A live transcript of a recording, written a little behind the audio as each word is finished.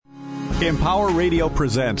Empower Radio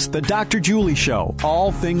presents The Dr. Julie Show,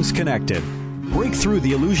 All Things Connected. Break through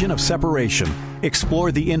the illusion of separation,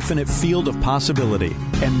 explore the infinite field of possibility,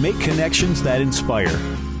 and make connections that inspire.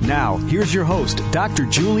 Now, here's your host, Dr.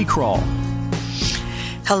 Julie Kroll.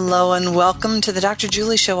 Hello and welcome to The Dr.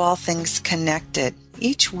 Julie Show, All Things Connected.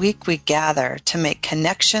 Each week we gather to make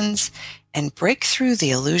connections and break through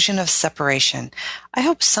the illusion of separation. I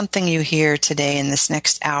hope something you hear today in this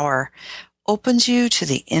next hour opens you to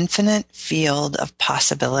the infinite field of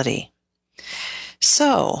possibility.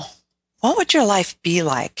 So, what would your life be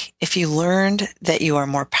like if you learned that you are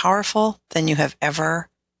more powerful than you have ever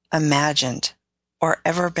imagined or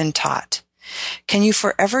ever been taught? Can you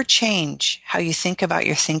forever change how you think about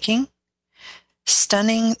your thinking?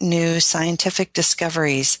 Stunning new scientific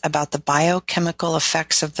discoveries about the biochemical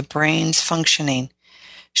effects of the brain's functioning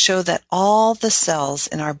show that all the cells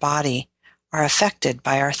in our body are affected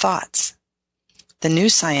by our thoughts. The new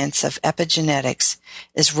science of epigenetics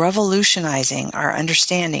is revolutionizing our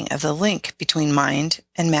understanding of the link between mind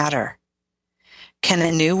and matter. Can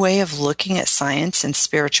a new way of looking at science and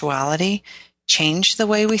spirituality change the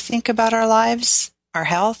way we think about our lives, our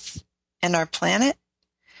health, and our planet?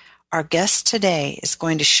 Our guest today is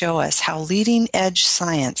going to show us how leading-edge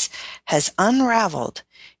science has unraveled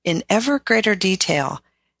in ever greater detail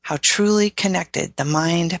how truly connected the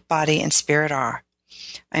mind, body, and spirit are.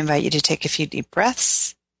 I invite you to take a few deep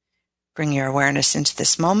breaths, bring your awareness into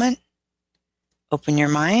this moment, open your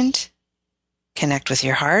mind, connect with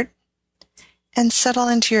your heart, and settle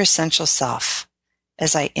into your essential self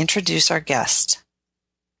as I introduce our guest.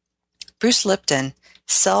 Bruce Lipton,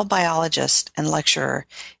 cell biologist and lecturer,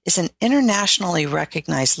 is an internationally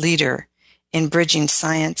recognized leader in bridging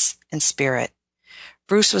science and spirit.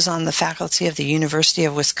 Bruce was on the faculty of the University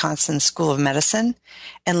of Wisconsin School of Medicine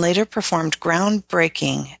and later performed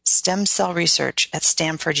groundbreaking stem cell research at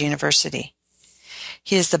Stanford University.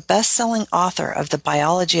 He is the best-selling author of The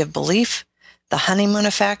Biology of Belief, The Honeymoon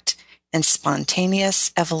Effect, and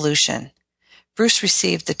Spontaneous Evolution. Bruce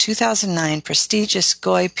received the 2009 prestigious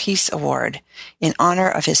Goy Peace Award in honor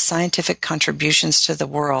of his scientific contributions to the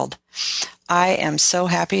world. I am so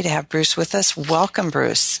happy to have Bruce with us. Welcome,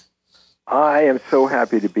 Bruce. I am so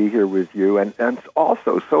happy to be here with you, and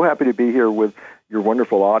also so happy to be here with your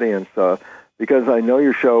wonderful audience, because I know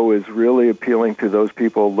your show is really appealing to those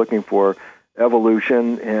people looking for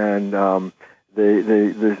evolution, and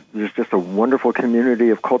there's just a wonderful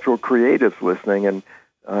community of cultural creatives listening, and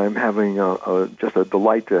I'm having just a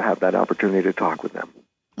delight to have that opportunity to talk with them.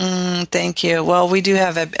 Thank you. Well, we do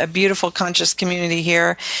have a beautiful conscious community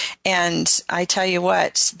here, and I tell you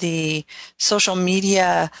what, the social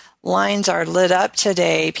media lines are lit up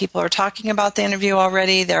today. People are talking about the interview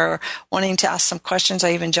already. They're wanting to ask some questions.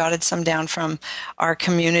 I even jotted some down from our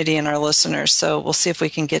community and our listeners, so we'll see if we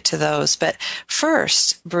can get to those. But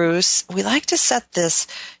first, Bruce, we like to set this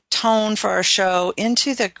tone for our show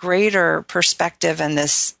into the greater perspective and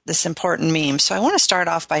this important meme. So I want to start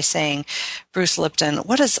off by saying, Bruce Lipton,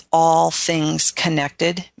 what does all things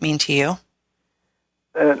connected mean to you?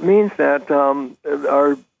 It means that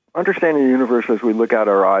our understanding the universe as we look out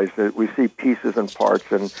our eyes, that we see pieces and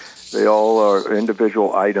parts, and they all are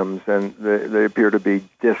individual items, and they appear to be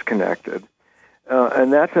disconnected.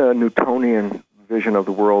 And that's a Newtonian vision of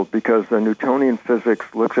the world, because the Newtonian physics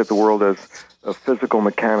looks at the world as a physical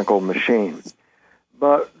mechanical machine.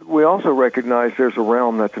 But we also recognize there's a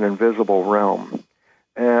realm that's an invisible realm.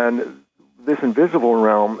 And this invisible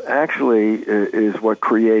realm actually is what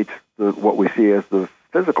creates what we see as the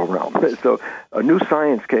physical realm. So a new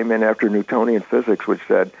science came in after Newtonian physics, which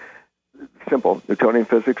said, simple, Newtonian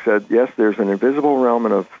physics said, yes, there's an invisible realm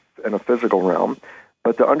and a physical realm,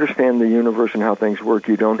 but to understand the universe and how things work,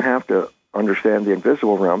 you don't have to understand the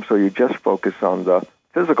invisible realm, so you just focus on the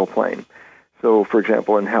physical plane. So, for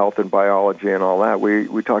example, in health and biology and all that,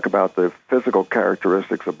 we talk about the physical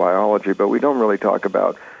characteristics of biology, but we don't really talk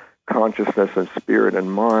about consciousness and spirit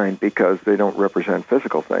and mind, because they don't represent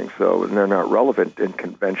physical things, so they're not relevant in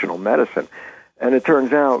conventional medicine. And it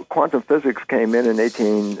turns out quantum physics came in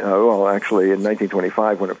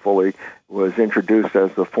 1925, when it fully was introduced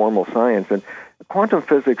as the formal science. And quantum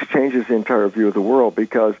physics changes the entire view of the world,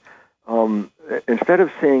 because instead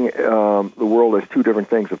of seeing the world as two different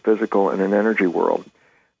things, a physical and an energy world,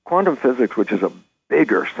 quantum physics, which is a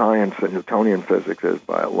bigger science than Newtonian physics is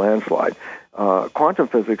by a landslide, quantum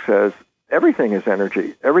physics says everything is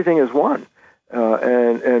energy, everything is one.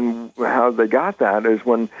 And how they got that is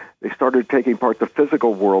when they started taking apart the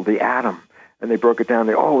physical world, the atom, and they broke it down.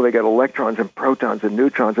 They got electrons and protons and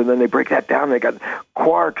neutrons, and then they break that down. They got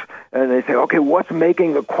quarks, and they say, okay, what's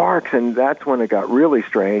making the quarks? And that's when it got really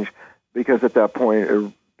strange, because at that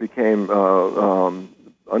point, became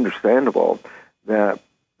understandable that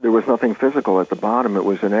there was nothing physical at the bottom. It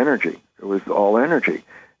was an energy. It was all energy.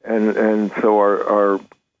 And so our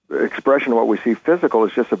expression of what we see physical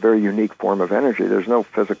is just a very unique form of energy. There's no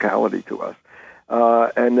physicality to us.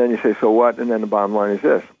 And then you say, so what? And then the bottom line is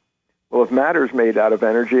this. Well, if matter is made out of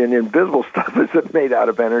energy and the invisible stuff is made out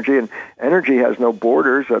of energy, and energy has no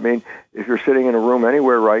borders. I mean, if you're sitting in a room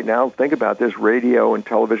anywhere right now, think about this. Radio and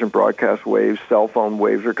television broadcast waves, cell phone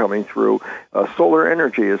waves are coming through. Solar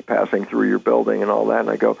energy is passing through your building and all that. And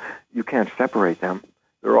I go, you can't separate them.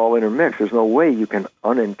 They're all intermixed. There's no way you can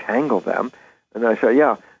unentangle them. And I say,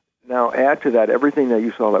 yeah. Now add to that everything that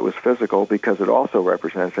you saw that was physical, because it also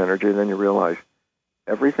represents energy, and then you realize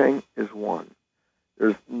everything is one.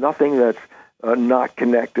 There's nothing that's not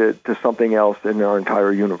connected to something else in our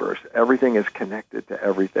entire universe. Everything is connected to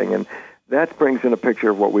everything, and that brings in a picture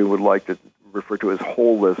of what we would like to refer to as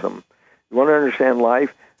holism. You want to understand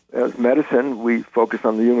life? As medicine, we focus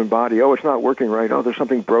on the human body. Oh, it's not working right. Oh, there's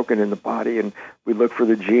something broken in the body, and we look for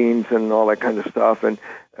the genes and all that kind of stuff. And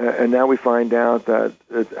now we find out that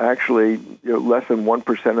it's actually less than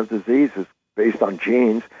 1% of disease is based on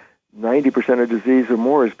genes. 90% of disease or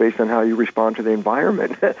more is based on how you respond to the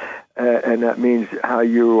environment, and that means how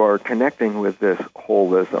you are connecting with this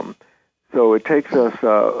holism. So it takes us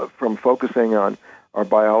from focusing on our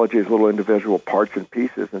biology as little individual parts and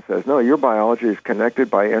pieces and says, no, your biology is connected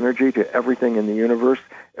by energy to everything in the universe,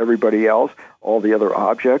 everybody else, all the other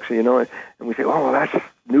objects, and we say, oh, well, that's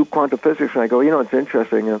new quantum physics. And I go, it's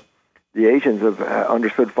interesting. The Asians have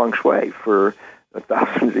understood feng shui for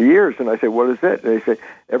thousands of years. And I say, what is it? And they say,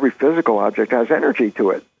 every physical object has energy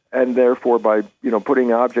to it. And therefore, by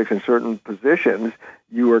putting objects in certain positions,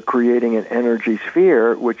 you are creating an energy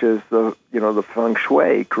sphere, which is the feng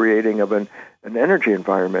shui creating of an energy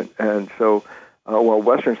environment. And so, while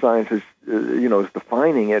Western science is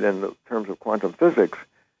defining it in the terms of quantum physics,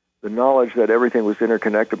 the knowledge that everything was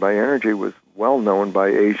interconnected by energy was well known by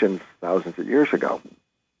Asians thousands of years ago.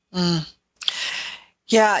 Mm.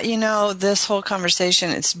 Yeah, this whole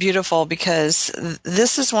conversation, it's beautiful because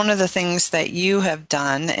this is one of the things that you have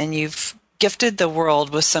done, and you've gifted the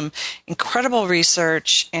world with some incredible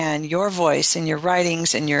research and your voice and your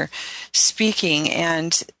writings and your speaking.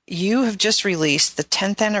 And you have just released the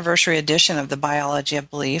 10th anniversary edition of The Biology of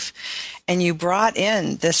Belief, and you brought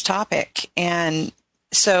in this topic. And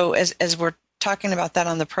so as we're talking about that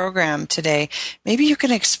on the program today, maybe you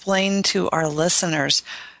can explain to our listeners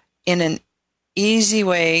in an easy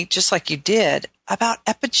way, just like you did, about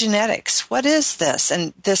epigenetics. What is this?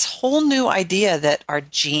 And this whole new idea that our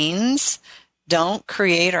genes don't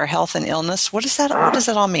create our health and illness. What does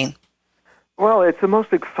that all mean? Well, it's the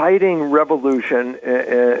most exciting revolution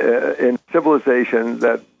in civilization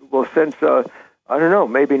that, since,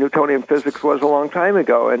 maybe Newtonian physics was a long time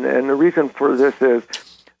ago. And the reason for this is,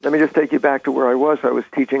 let me just take you back to where I was. I was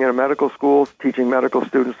teaching in a medical school, teaching medical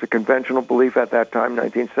students the conventional belief at that time,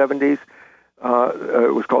 1970s.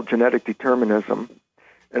 It was called genetic determinism,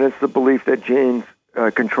 and it's the belief that genes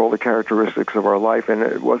control the characteristics of our life, and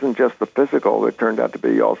it wasn't just the physical. It turned out to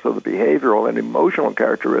be also the behavioral and emotional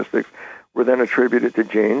characteristics were then attributed to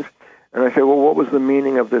genes. And I say, well, what was the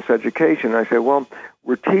meaning of this education? I say, well,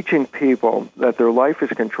 we're teaching people that their life is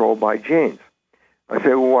controlled by genes. I say,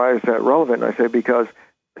 well, why is that relevant? I say, because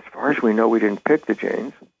as far as we know, we didn't pick the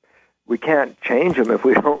genes. We can't change them if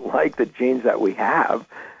we don't like the genes that we have.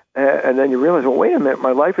 And then you realize, well, wait a minute,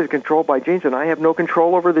 my life is controlled by genes, and I have no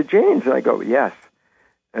control over the genes. And I go, yes.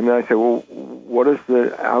 And then I say, well, what is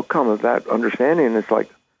the outcome of that understanding? And it's like,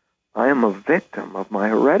 I am a victim of my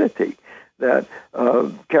heredity. That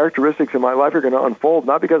characteristics in my life are going to unfold,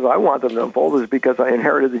 not because I want them to unfold, it's because I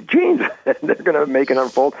inherited the genes, and they're going to make it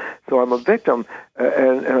unfold, so I'm a victim.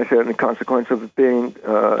 And I said, the consequence of being,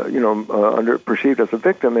 perceived as a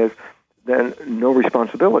victim is then no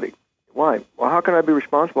responsibility. Why? Well, how can I be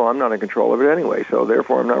responsible? I'm not in control of it anyway, so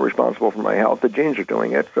therefore I'm not responsible for my health. The genes are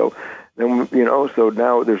doing it. So then, so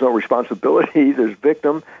now there's no responsibility. There's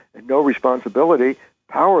victim and no responsibility,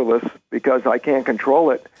 powerless because I can't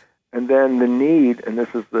control it. And then the need, and this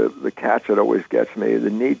is the catch that always gets me, the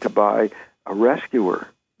need to buy a rescuer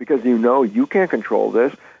because you can't control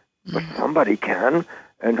this, but somebody can.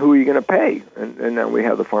 And who are you going to pay? And then we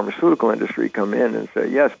have the pharmaceutical industry come in and say,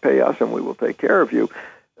 yes, pay us and we will take care of you.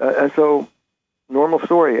 And so, normal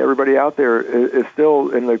story, everybody out there is still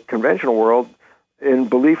in the conventional world in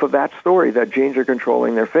belief of that story, that genes are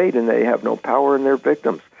controlling their fate and they have no power in their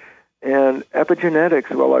victims. And epigenetics,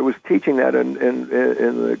 well, I was teaching that in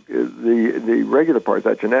the regular part,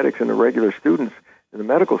 that genetics in the regular students in the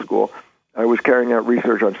medical school. I was carrying out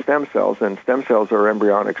research on stem cells, and stem cells are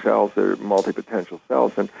embryonic cells. They're multipotential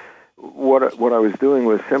cells. And what I was doing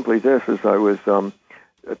was simply this, is I was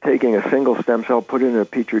taking a single stem cell, put it in a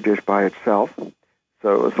Petri dish by itself,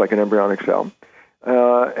 so it's like an embryonic cell,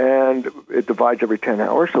 and it divides every 10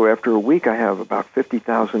 hours. So after a week, I have about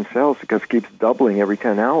 50,000 cells, because it keeps doubling every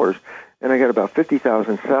 10 hours, and I get about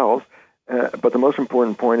 50,000 cells. But the most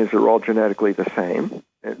important point is they're all genetically the same.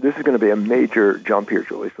 And this is going to be a major jump here,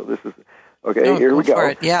 Julie. So this is, okay, here we go. For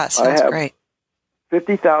it. Yeah, sounds great.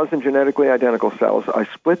 50,000 genetically identical cells. I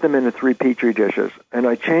split them into 3 Petri dishes, and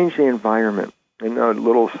I changed the environment. In a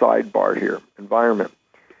little sidebar here, environment.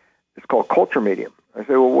 It's called culture medium. I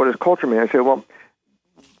say, well, what is culture medium? I say, well,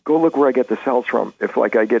 go look where I get the cells from. If,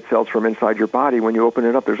 like, I get cells from inside your body, when you open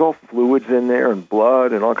it up, there's all fluids in there and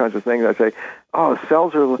blood and all kinds of things. I say, oh,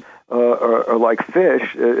 cells are like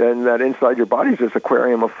fish, and that inside your body is this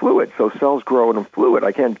aquarium of fluid. So cells grow in fluid.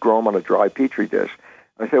 I can't grow them on a dry Petri dish.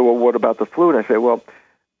 I say, well, what about the fluid? I say, well,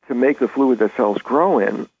 to make the fluid that cells grow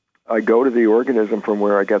in, I go to the organism from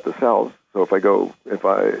where I get the cells. So if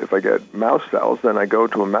I get mouse cells, then I go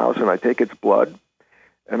to a mouse and I take its blood,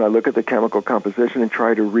 and I look at the chemical composition and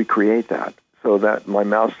try to recreate that, so that my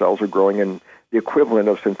mouse cells are growing in the equivalent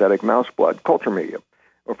of synthetic mouse blood, culture medium.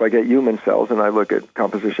 Or if I get human cells and I look at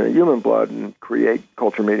composition of human blood and create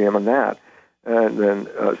culture medium on that, and then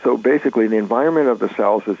so basically the environment of the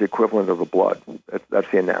cells is the equivalent of the blood. That's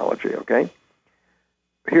the analogy, okay?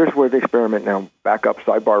 Here's where the experiment now, back up,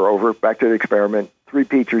 sidebar over, back to the experiment. 3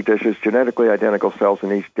 Petri dishes, genetically identical cells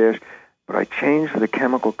in each dish, but I changed the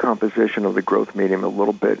chemical composition of the growth medium a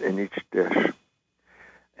little bit in each dish.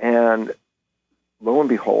 And lo and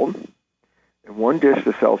behold, in one dish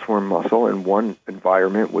the cells form muscle in one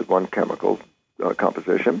environment with one chemical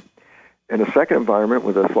composition. In a second environment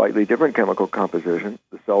with a slightly different chemical composition,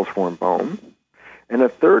 the cells form bone. In a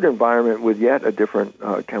third environment with yet a different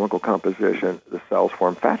chemical composition, the cells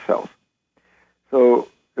form fat cells. So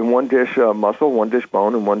in one dish muscle, one dish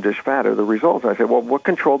bone, and one dish fat are the results. And I said, well, what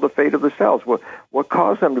controlled the fate of the cells? What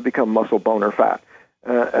caused them to become muscle, bone, or fat?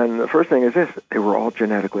 And the first thing is this: they were all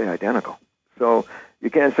genetically identical. So you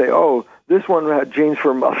can't say, oh, this one had genes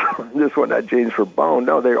for muscle, this one had genes for bone.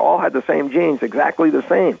 No, they all had the same genes, exactly the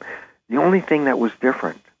same. The only thing that was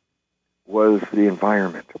different was the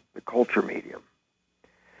environment, the culture medium.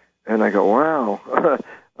 And I go, wow,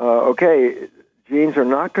 okay, genes are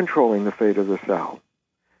not controlling the fate of the cell.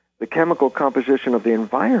 The chemical composition of the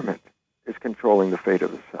environment is controlling the fate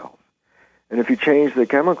of the cells. And if you change the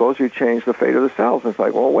chemicals, you change the fate of the cells. And it's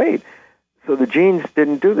like, well, wait, so the genes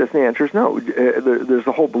didn't do this? And the answer is no. There's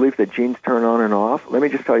the whole belief that genes turn on and off. Let me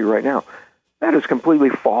just tell you right now, that is completely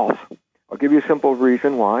false. I'll give you a simple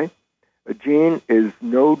reason why. A gene is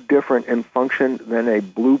no different in function than a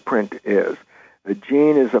blueprint is. A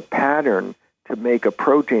gene is a pattern to make a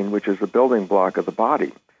protein, which is the building block of the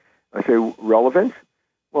body. I say relevance?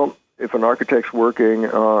 Well, if an architect's working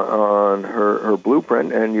on her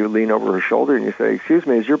blueprint and you lean over her shoulder and you say, excuse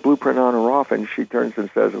me, is your blueprint on or off? And she turns and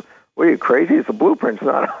says, well, are you crazy? It's a blueprint. It's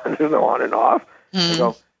not on. There's no on and off. I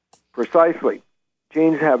go, precisely.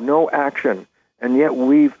 Genes have no action. And yet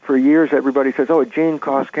for years, everybody says, oh, a gene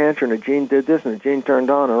caused cancer and a gene did this and a gene turned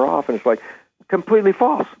on or off. And it's like completely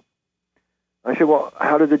false. I said, well,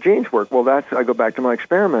 how did the genes work? Well, I go back to my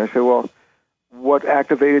experiment. I said, well, what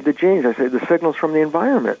activated the genes? I said, the signals from the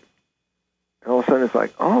environment. And all of a sudden it's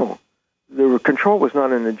like, oh, the control was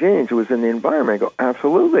not in the genes, it was in the environment. I go,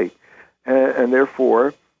 absolutely. And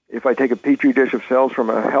therefore, if I take a Petri dish of cells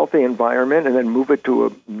from a healthy environment and then move it to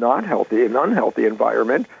an unhealthy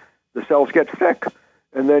environment, the cells get sick.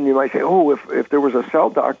 And then you might say, oh, if there was a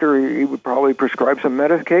cell doctor, he would probably prescribe some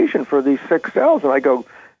medication for these sick cells. And I go,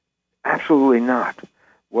 absolutely not.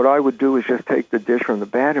 What I would do is just take the dish from the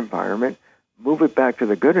bad environment, move it back to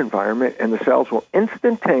the good environment, and the cells will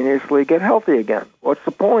instantaneously get healthy again. What's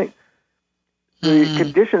the point? The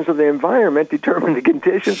conditions of the environment determine the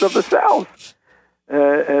conditions of the cells.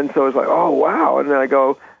 And so it's like, oh, wow. And then I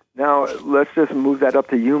go, now let's just move that up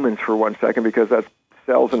to humans for 1 second, because that's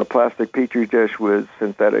cells in a plastic Petri dish with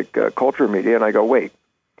synthetic culture media. And I go, wait.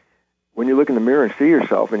 When you look in the mirror and see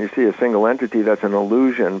yourself and you see a single entity, that's an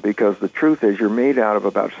illusion, because the truth is you're made out of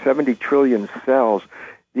about 70 trillion cells.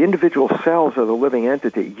 The individual cells are the living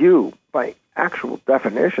entity. You, by actual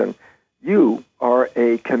definition, you are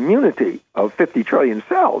a community of 50 trillion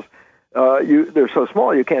cells. They're so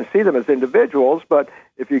small you can't see them as individuals, but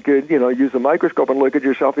if you could, use a microscope and look at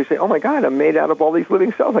yourself, you say, oh my God, I'm made out of all these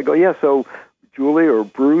living cells. I go, yeah, so Julie or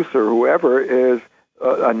Bruce or whoever is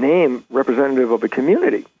a name representative of a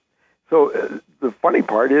community. So the funny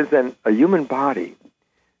part is then a human body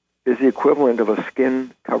is the equivalent of a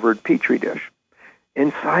skin-covered Petri dish,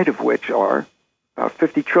 inside of which are about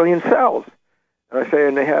 50 trillion cells. And I say,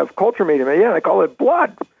 and they have culture medium. And I call it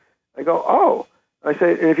blood. I go, oh. I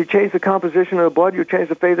say, and if you change the composition of the blood, you change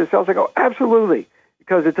the fate of the cells. I go, absolutely,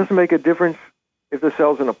 because it doesn't make a difference if the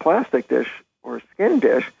cell's in a plastic dish or a skin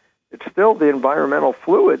dish. It's still the environmental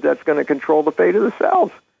fluid that's going to control the fate of the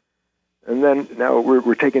cells. And then now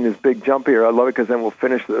we're taking this big jump here. I love it because then we'll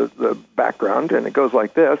finish the background, and it goes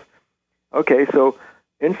like this. Okay, so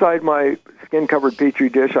inside my skin-covered Petri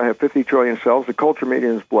dish, I have 50 trillion cells. The culture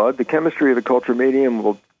medium is blood. The chemistry of the culture medium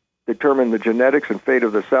will determine the genetics and fate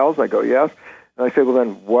of the cells. I go, yes. And I say, well,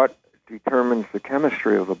 then what determines the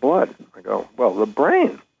chemistry of the blood? I go, well, the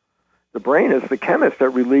brain. The brain is the chemist that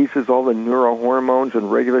releases all the neurohormones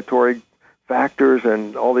and regulatory factors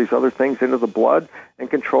and all these other things into the blood and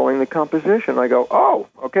controlling the composition. I go, oh,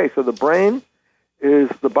 okay, so the brain is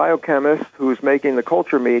the biochemist who's making the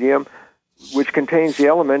culture medium, which contains the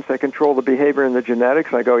elements that control the behavior and the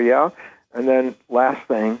genetics. I go, yeah. And then last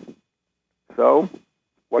thing, so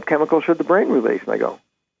what chemical should the brain release? And I go,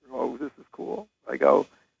 oh, this is cool. I go,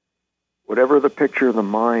 whatever the picture the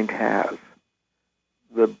mind has,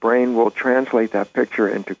 the brain will translate that picture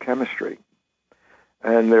into chemistry.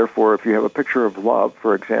 And therefore, if you have a picture of love,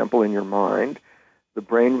 for example, in your mind, the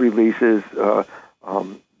brain releases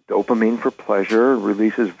dopamine for pleasure,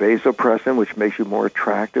 releases vasopressin, which makes you more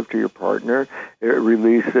attractive to your partner. It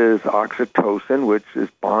releases oxytocin, which is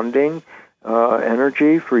bonding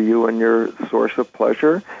energy for you and your source of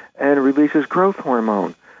pleasure, and it releases growth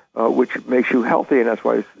hormone, which makes you healthy, and that's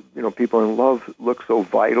why people in love look so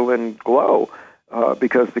vital and glow,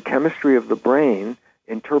 because the chemistry of the brain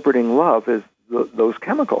interpreting love is those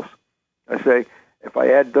chemicals. I say, if I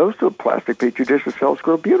add those to a plastic Petri dish, the cells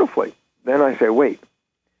grow beautifully. Then I say, wait,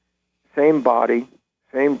 same body,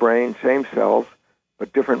 same brain, same cells,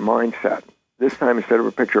 but different mindset. This time, instead of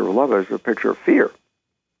a picture of love, it's a picture of fear.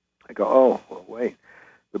 I go, oh, well, wait.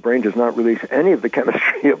 The brain does not release any of the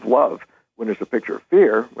chemistry of love when there's a picture of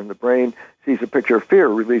fear. When the brain sees a picture of fear,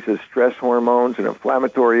 it releases stress hormones and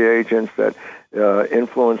inflammatory agents that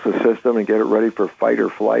influence the system and get it ready for fight or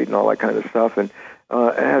flight and all that kind of stuff. And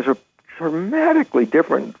it has a dramatically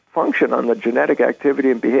different function on the genetic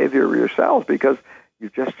activity and behavior of your cells because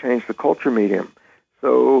you've just changed the culture medium.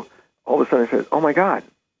 So all of a sudden I said, oh my God,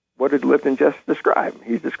 what did Lipton just describe?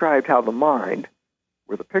 He described how the mind,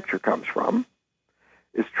 where the picture comes from,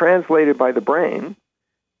 is translated by the brain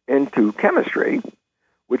into chemistry,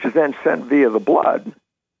 which is then sent via the blood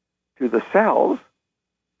to the cells,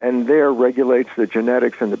 and there regulates the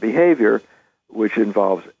genetics and the behavior, which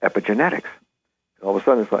involves epigenetics. All of a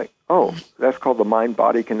sudden it's like, oh, that's called the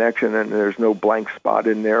mind-body connection, and there's no blank spot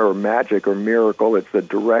in there or magic or miracle. It's the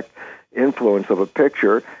direct influence of a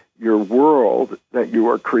picture. Your world that you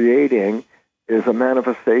are creating is a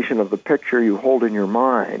manifestation of the picture you hold in your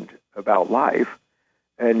mind about life,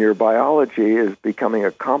 and your biology is becoming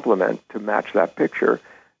a complement to match that picture.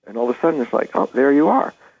 And all of a sudden it's like, oh, there you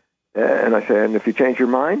are. And I say, and if you change your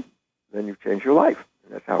mind, then you've changed your life.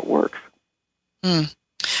 And that's how it works.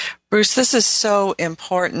 Bruce, this is so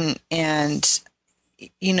important, and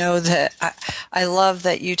that I love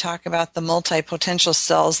that you talk about the multipotential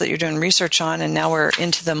cells that you're doing research on, and now we're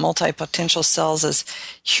into the multipotential cells as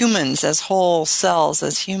humans, as whole cells,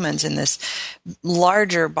 as humans in this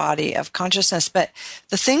larger body of consciousness. But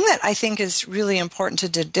the thing that I think is really important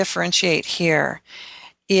to differentiate here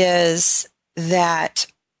is that,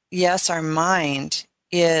 yes, our mind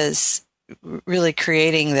is really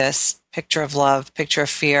creating this picture of love, picture of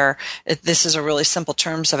fear. This is a really simple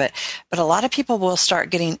terms of it. But a lot of people will start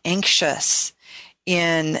getting anxious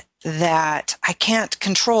in that I can't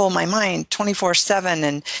control my mind 24/7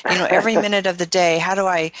 and, every minute of the day. How do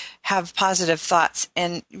I have positive thoughts?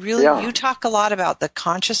 And really, you talk a lot about the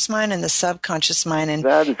conscious mind and the subconscious mind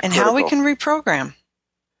and how we can reprogram.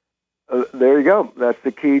 There you go. That's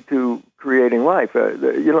the key to creating life.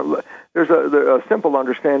 There's a simple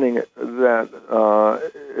understanding that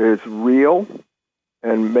is real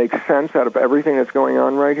and makes sense out of everything that's going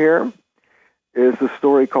on right here is the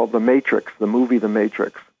story called The Matrix, the movie The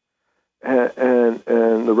Matrix. And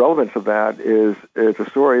the relevance of that is it's a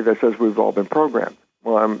story that says we've all been programmed.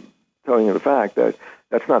 Well, I'm telling you the fact that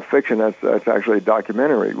that's not fiction. That's actually a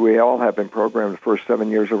documentary. We all have been programmed. The first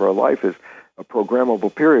 7 years of our life is a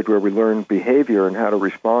programmable period where we learn behavior and how to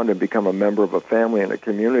respond and become a member of a family and a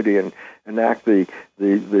community and enact the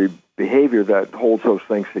behavior that holds those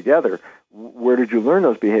things together. Where did you learn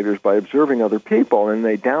those behaviors? By observing other people, and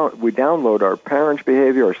we download our parents'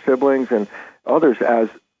 behavior, our siblings, and others as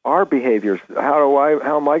our behaviors. How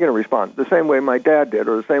am I going to respond? The same way my dad did,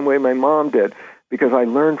 or the same way my mom did. because I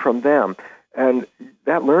learned from them. And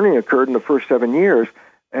that learning occurred in the first 7 years,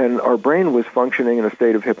 and our brain was functioning in a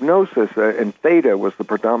state of hypnosis, and theta was the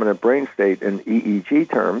predominant brain state in EEG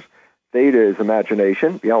terms. Theta is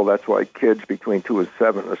imagination. That's why kids between 2 and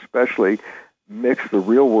 7 especially mix the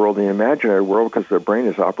real world and the imaginary world, because their brain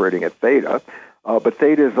is operating at theta. But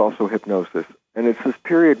theta is also hypnosis. And it's this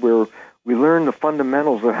period where we learn the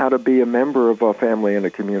fundamentals of how to be a member of a family and a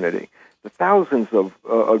community. The thousands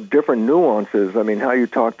of different nuances. I mean, how you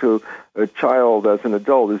talk to a child as an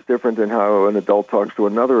adult is different than how an adult talks to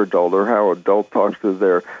another adult, or how an adult talks to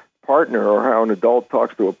their partner, or how an adult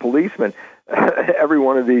talks to a policeman. Every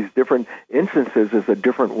one of these different instances is a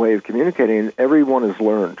different way of communicating, and every one is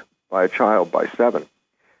learned by a child by 7. As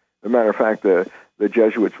a matter of fact, the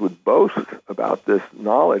Jesuits would boast about this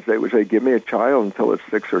knowledge. They would say, give me a child until it's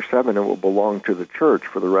 6 or 7 and will belong to the church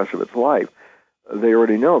for the rest of its life. They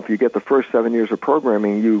already know if you get the first 7 years of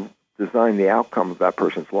programming, you design the outcome of that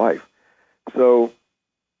person's life. So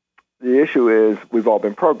the issue is we've all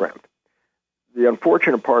been programmed. The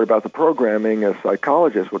unfortunate part about the programming, as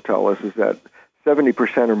psychologists will tell us, is that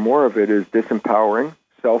 70% or more of it is disempowering,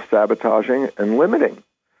 self-sabotaging, and limiting.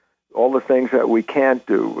 All the things that we can't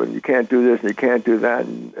do, and you can't do this, and you can't do that,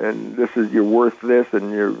 and this is, you're worth this,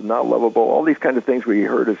 and you're not lovable. All these kind of things we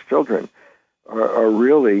heard as children are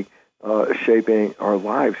really shaping our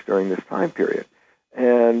lives during this time period.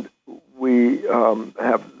 And we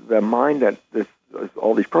have the mind that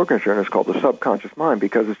all these programs are in is called the subconscious mind,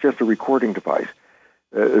 because it's just a recording device.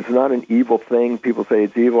 It's not an evil thing. People say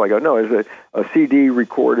it's evil. I go, no, a CD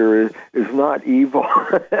recorder is not evil.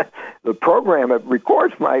 The program it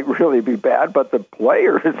records might really be bad, but the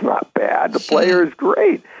player is not bad. The player is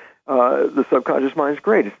great. The subconscious mind is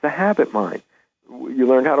great. It's the habit mind. You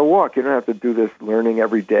learn how to walk. You don't have to do this learning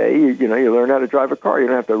every day. You learn how to drive a car. You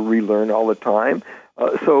don't have to relearn all the time.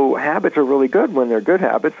 So habits are really good when they're good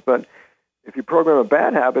habits, but if you program a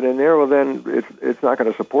bad habit in there, well, then it's not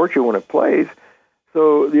going to support you when it plays.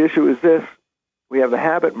 So the issue is this. We have the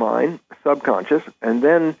habit mind, subconscious, and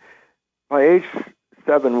then by age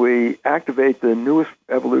 7, we activate the newest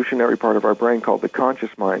evolutionary part of our brain called the conscious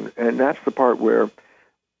mind, and that's the part where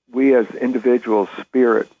we as individuals,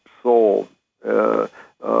 spirit, soul,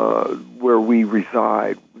 where we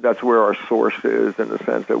reside. That's where our source is, in the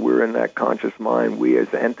sense that we're in that conscious mind, we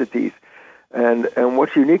as entities. And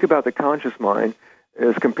what's unique about the conscious mind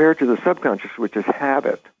is, compared to the subconscious, which is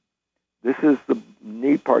habit, this is the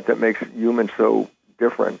neat part that makes humans so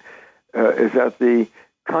different, is that the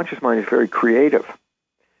conscious mind is very creative.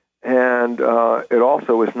 And it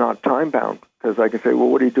also is not time-bound, because I can say, well,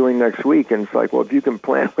 what are you doing next week? And it's like, well, if you can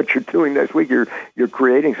plan what you're doing next week, you're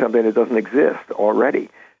creating something that doesn't exist already.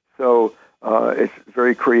 So it's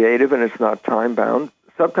very creative, and it's not time-bound.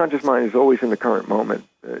 Subconscious mind is always in the current moment.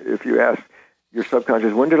 If you ask your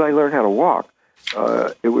subconscious, when did I learn how to walk?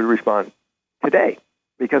 It would respond, today,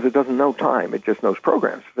 because it doesn't know time. It just knows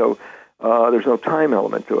programs. So there's no time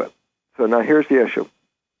element to it. So now here's the issue.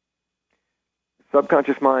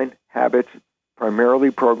 Subconscious mind, habits,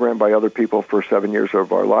 primarily programmed by other people for 7 years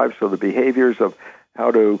of our lives. So the behaviors of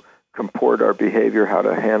how to comport our behavior, how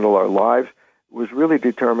to handle our lives, was really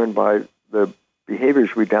determined by the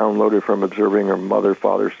behaviors we downloaded from observing our mother,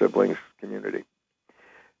 father, siblings, community.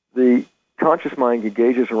 The conscious mind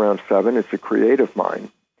engages around 7. It's a creative mind.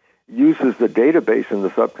 Uses the database in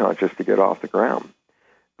the subconscious to get off the ground.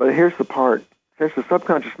 But here's the part. Since the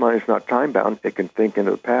subconscious mind is not time-bound, it can think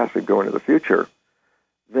into the past and go into the future,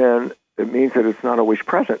 then it means that it's not always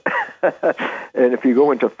present. And if you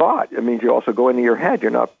go into thought, it means you also go into your head.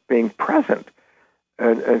 You're not being present.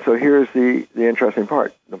 And so here's the interesting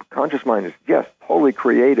part. The conscious mind is, yes, totally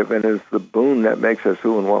creative and is the boon that makes us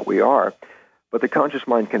who and what we are. But the conscious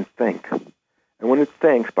mind can think. And when it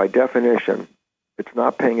thinks, by definition, it's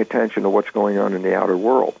not paying attention to what's going on in the outer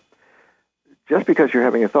world. Just because you're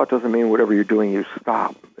having a thought doesn't mean whatever you're doing, you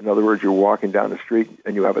stop. In other words, you're walking down the street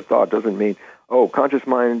and you have a thought doesn't mean, oh, conscious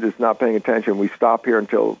mind is not paying attention. We stop here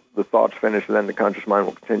until the thought's finished, and then the conscious mind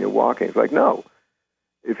will continue walking. It's like, no.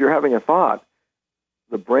 If you're having a thought,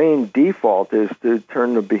 the brain default is to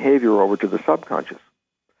turn the behavior over to the subconscious.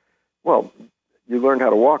 Well, you learned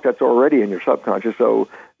how to walk. That's already in your subconscious, so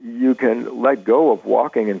you can let go of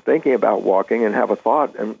walking and thinking about walking and have a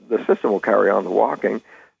thought, and the system will carry on the walking.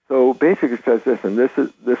 So basically it says this, and this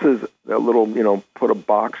is a little, put a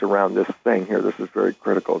box around this thing here. This is very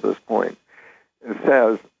critical at this point. It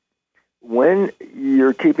says, when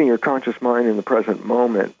you're keeping your conscious mind in the present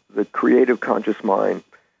moment, the creative conscious mind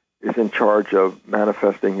is in charge of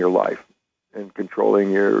manifesting your life and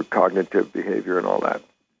controlling your cognitive behavior and all that,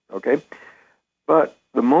 okay? But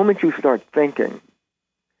the moment you start thinking,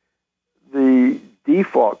 the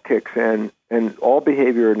default kicks in, and all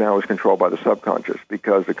behavior now is controlled by the subconscious,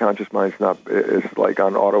 because the conscious mind is like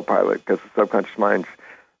on autopilot, because the subconscious mind's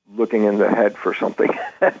looking in the head for something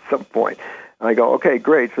at some point. And I go, okay,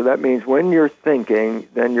 great. So that means when you're thinking,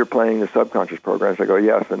 then you're playing the subconscious programs. I go,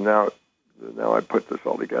 yes, and now I put this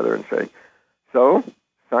all together and say, so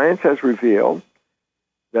science has revealed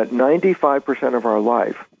that 95% of our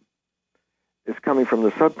life is coming from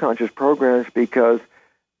the subconscious programs, because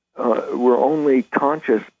we're only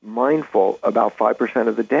conscious, mindful about 5%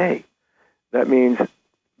 of the day. That means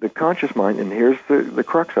the conscious mind, and here's the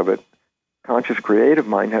crux of it, conscious creative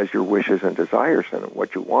mind has your wishes and desires in it,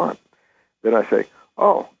 what you want. Then I say,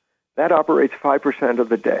 oh, that operates 5% of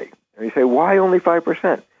the day. And you say, why only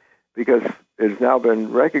 5%? Because it's now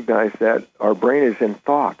been recognized that our brain is in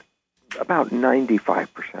thought about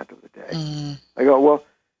 95% of the day. I go, well,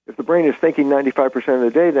 if the brain is thinking 95% of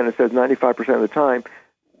the day, then it says 95% of the time,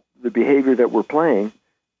 the behavior that we're playing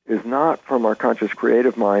is not from our conscious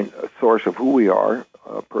creative mind, a source of who we are,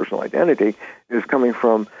 personal identity, is coming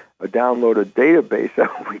from a downloaded database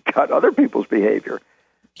that we got other people's behavior.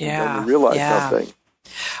 Yeah. And we realize something.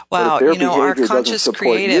 Wow, our conscious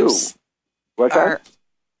creatives are...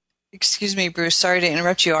 Excuse me, Bruce, sorry to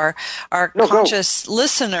interrupt you. Our conscious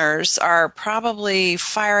listeners are probably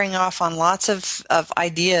firing off on lots of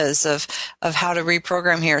ideas of how to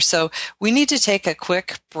reprogram here. So we need to take a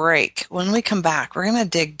quick break. When we come back, we're going to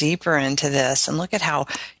dig deeper into this and look at how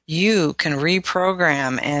you can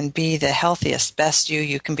reprogram and be the healthiest, best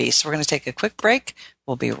you can be. So we're going to take a quick break.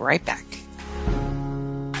 We'll be right back.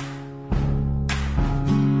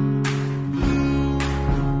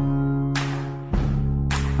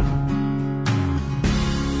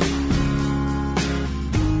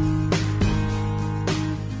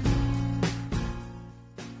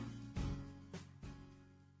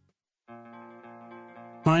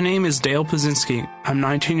 My name is Dale Pazinski. I'm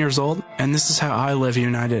 19 years old, and this is how I live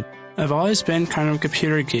united. I've always been kind of a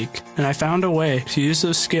computer geek, and I found a way to use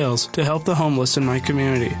those skills to help the homeless in my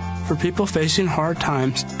community. For people facing hard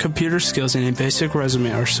times, computer skills and a basic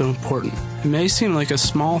resume are so important. It may seem like a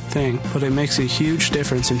small thing, but it makes a huge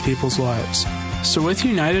difference in people's lives. So with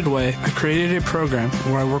United Way, I created a program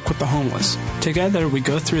where I work with the homeless. Together, we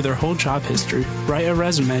go through their whole job history, write a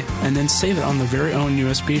resume, and then save it on their very own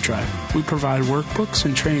USB drive. We provide workbooks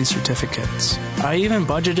and training certificates. I even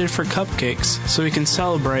budgeted for cupcakes so we can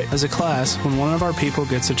celebrate as a class when one of our people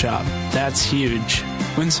gets a job. That's huge.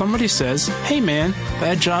 When somebody says, "Hey man,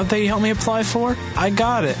 that job that you helped me apply for, I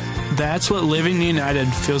got it." That's what living united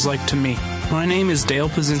feels like to me. My name is Dale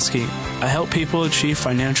Pazinski. I help people achieve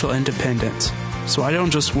financial independence. So I don't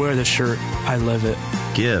just wear the shirt, I live it.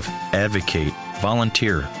 Give, advocate,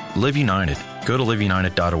 volunteer, Live United. Go to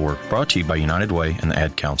liveunited.org. Brought to you by United Way and the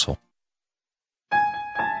Ad Council.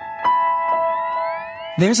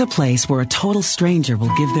 There's a place where a total stranger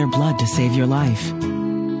will give their blood to save your life.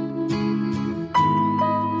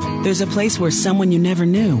 There's a place where someone you never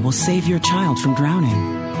knew will save your child from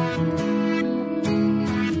drowning.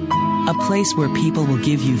 A place where people will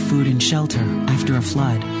give you food and shelter after a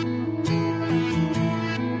flood.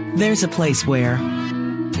 There's a place where,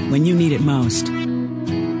 when you need it most,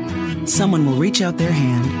 someone will reach out their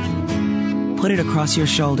hand, put it across your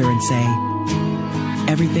shoulder and say,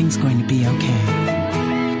 "Everything's going to be okay."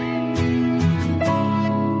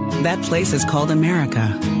 That place is called America,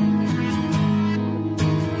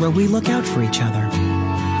 where we look out for each other.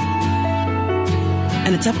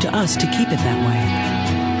 And it's up to us to keep it that way.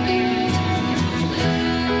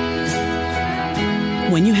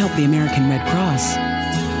 When you help the American Red Cross,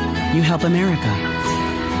 you help America.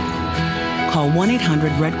 Call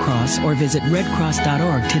 1-800-RED-CROSS or visit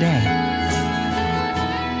redcross.org today.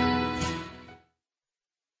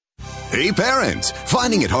 Hey parents,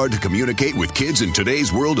 finding it hard to communicate with kids in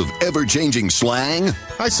today's world of ever-changing slang?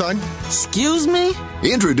 Hi, son. Excuse me?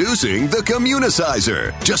 Introducing the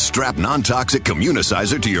Communicizer. Just strap non-toxic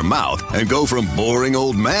Communicizer to your mouth and go from boring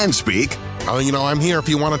old man speak, I'm here if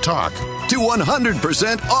you want to talk, to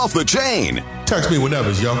 100% off the chain. Text me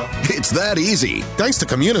whenever, yo. It's that easy. Thanks to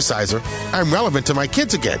Communicizer, I'm relevant to my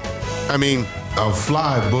kids again. I'll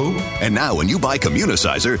fly, boo. And now when you buy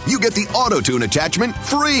Communicizer, you get the auto-tune attachment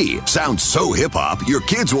free. Sounds so hip-hop, your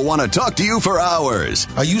kids will want to talk to you for hours.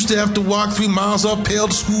 I used to have to walk 3 miles uphill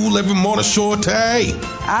to school every morning, shorty.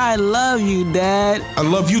 I love you, Dad. I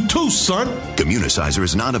love you too, son. Communicizer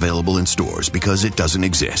is not available in stores because it doesn't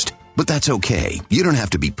exist. But that's okay. You don't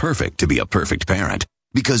have to be perfect to be a perfect parent.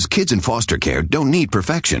 Because kids in foster care don't need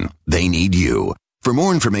perfection. They need you. For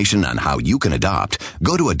more information on how you can adopt,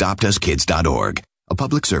 go to adoptuskids.org. A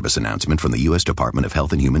public service announcement from the U.S. Department of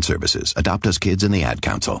Health and Human Services, Adopt Us Kids, and the Ad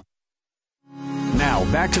Council. Now,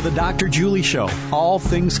 back to the Dr. Julie Show, all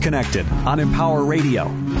things connected on Empower Radio.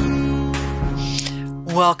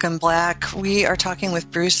 Welcome back. We are talking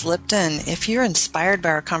with Bruce Lipton. If you're inspired by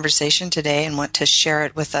our conversation today and want to share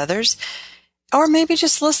it with others, or maybe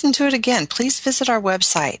just listen to it again, please visit our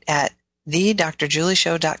website at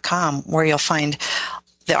thedrjulieshow.com, where you'll find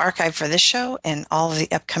the archive for this show and all of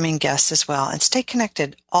the upcoming guests as well. And stay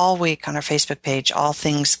connected all week on our Facebook page, All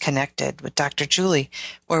Things Connected with Dr. Julie,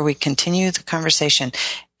 where we continue the conversation.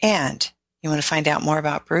 And you want to find out more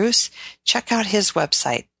about Bruce? Check out his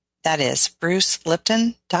website. That is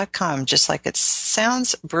brucelipton.com, just like it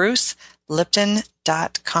sounds,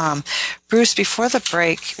 brucelipton.com. Bruce, before the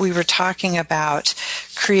break, we were talking about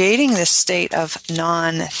creating this state of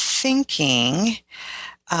non-thinking,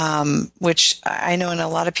 which I know in a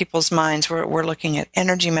lot of people's minds, we're looking at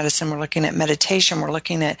energy medicine, we're looking at meditation, we're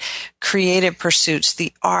looking at creative pursuits,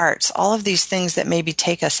 the arts, all of these things that maybe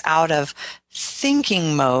take us out of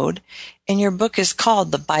thinking mode. And your book is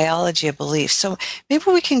called The Biology of Belief. So maybe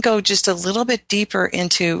we can go just a little bit deeper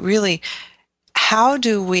into really how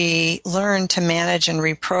do we learn to manage and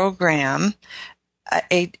reprogram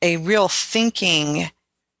a real thinking.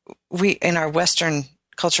 We, in our Western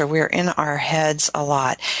culture, we're in our heads a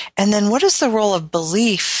lot. And then what does the role of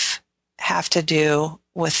belief have to do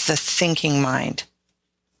with the thinking mind?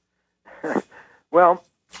 Well,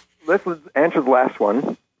 let's answer the last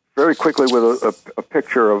one very quickly with a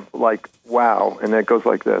picture of like, wow, and it goes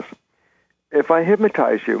like this. If I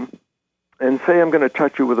hypnotize you and say I'm going to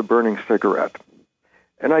touch you with a burning cigarette,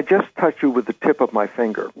 and I just touch you with the tip of my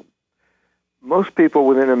finger, most people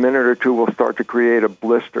within a minute or two will start to create a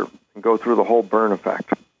blister and go through the whole burn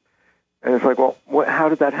effect. And it's like, well, how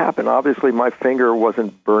did that happen? Obviously, my finger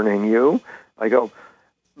wasn't burning you. I go,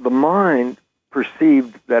 the mind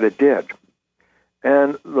perceived that it did.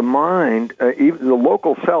 And the mind, even the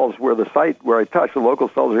local cells where the site where I touched, the local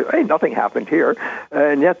cells are, hey, nothing happened here.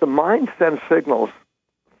 And yet the mind sends signals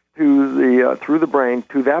to the through the brain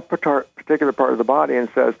to that particular part of the body and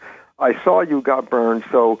says, I saw you got burned,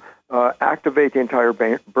 so activate the entire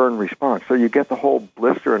burn response. So you get the whole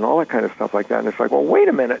blister and all that kind of stuff like that. And it's like, well, wait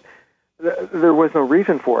a minute. There was no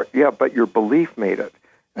reason for it. Yeah, but your belief made it.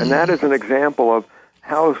 And that is an example of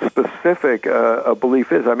how specific a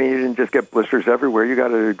belief is. I mean, you didn't just get blisters everywhere. You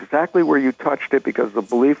got it exactly where you touched it because the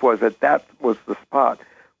belief was that was the spot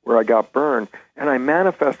where I got burned. And I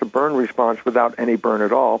manifest a burn response without any burn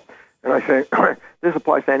at all. And I say, this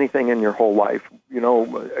applies to anything in your whole life. You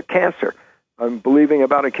know, cancer. I'm believing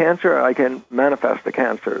about a cancer, I can manifest a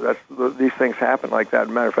cancer. These things happen like that. As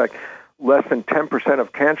a matter of fact, less than 10%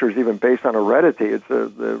 of cancer is even based on heredity. It's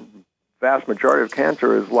the vast majority of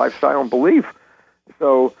cancer is lifestyle and belief.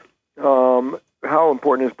 So how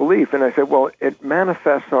important is belief? And I said, well, it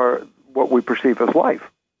manifests what we perceive as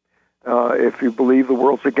life. If you believe the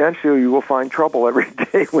world's against you, you will find trouble every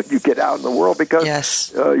day when you get out in the world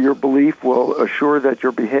because your belief will assure that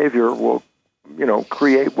your behavior will,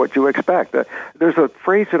 create what you expect. There's a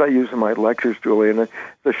phrase that I use in my lectures, Julie, and it's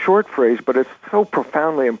a short phrase, but it's so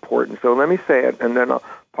profoundly important. So let me say it, and then I'll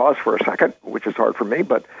pause for a second, which is hard for me,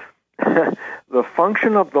 but the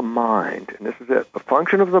function of the mind, and this is it, the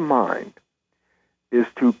function of the mind is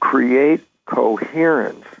to create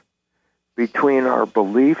coherence between our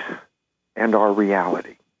beliefs and our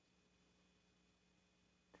reality.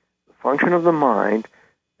 The function of the mind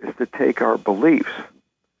is to take our beliefs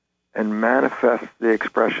and manifest the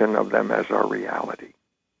expression of them as our reality.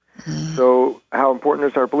 Mm. So how important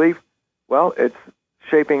is our belief? Well, it's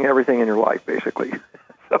shaping everything in your life, basically.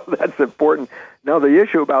 So that's important. Now, the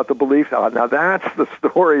issue about the beliefs, now that's the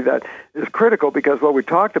story that is critical because what we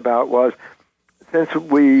talked about was since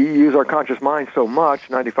we use our conscious mind so much,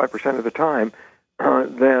 95% of the time,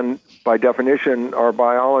 then by definition, our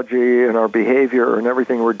biology and our behavior and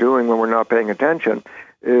everything we're doing when we're not paying attention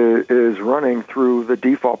is running through the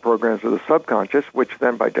default programs of the subconscious, which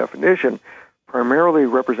then by definition primarily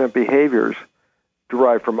represent behaviors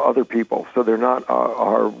derived from other people. So they're not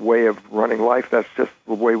our way of running life. That's just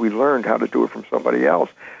the way we learned how to do it from somebody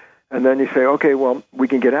else. And then you say, okay, well, we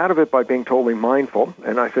can get out of it by being totally mindful.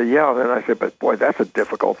 And I say, yeah. And I say, but boy, that's a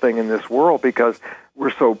difficult thing in this world because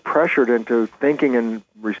we're so pressured into thinking and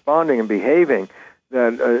responding and behaving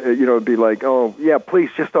that, it'd be like, oh, yeah,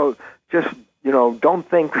 please just don't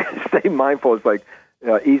think, stay mindful. It's like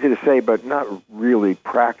easy to say, but not really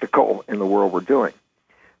practical in the world we're doing.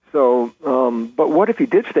 So, but what if you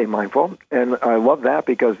did stay mindful? And I love that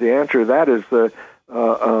because the answer to that is the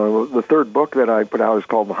third book that I put out is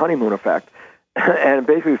called The Honeymoon Effect. And it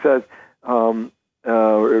basically says,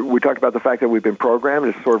 We talked about the fact that we've been programmed.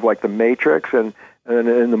 It's sort of like the Matrix, and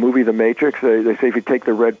in the movie The Matrix, they say if you take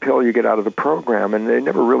the red pill, you get out of the program. And they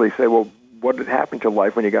never really say, well, what had happened to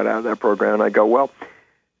life when you got out of that program? And I go, well,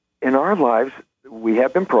 in our lives, we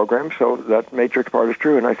have been programmed, so that Matrix part is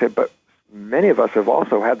true. And I said, but many of us have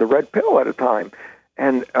also had the red pill at a time,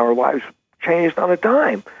 and our lives changed on a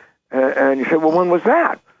dime. And you say, well, when was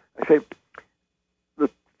that? I say, the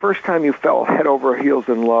first time you fell head over heels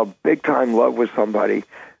in love, big-time love with somebody,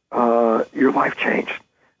 your life changed.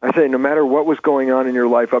 I say, no matter what was going on in your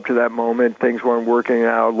life up to that moment, things weren't working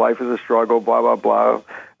out, life is a struggle, blah, blah, blah.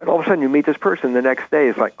 And all of a sudden you meet this person the next day.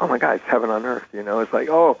 It's like, oh, my God, it's heaven on earth. It's like,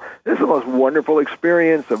 oh, this is the most wonderful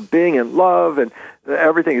experience of being in love, and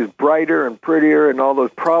everything is brighter and prettier, and all those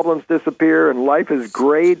problems disappear, and life is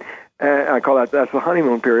great. And I call that's the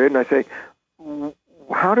honeymoon period. And I say,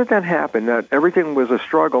 how did that happen, that everything was a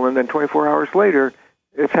struggle, and then 24 hours later,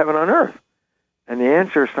 it's heaven on earth? And the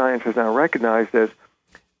answer science has now recognized is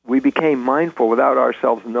we became mindful without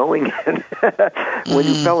ourselves knowing it. When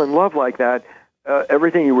you fell in love like that,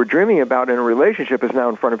 everything you were dreaming about in a relationship is now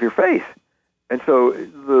in front of your face. And so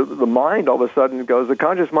the mind all of a sudden goes, the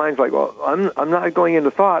conscious mind's like, well, I'm not going into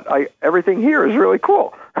thought. Everything here is really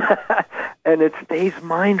cool. And it stays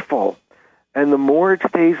mindful. And the more it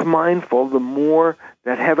stays mindful, the more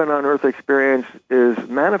that heaven on earth experience is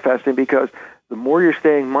manifesting, because the more you're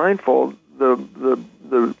staying mindful, the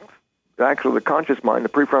conscious mind, the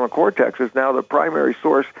prefrontal cortex, is now the primary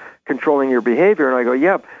source controlling your behavior. And I go,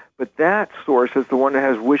 yeah, but that source is the one that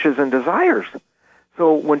has wishes and desires.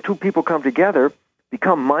 So when two people come together,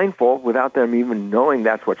 become mindful without them even knowing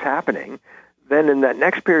that's what's happening, then in that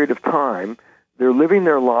next period of time, they're living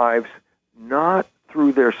their lives not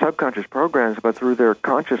through their subconscious programs, but through their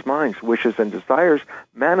conscious minds, wishes and desires,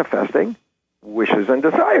 manifesting wishes and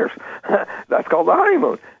desires. That's called the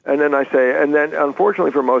honeymoon. And then I say, and then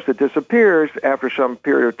unfortunately for most, it disappears after some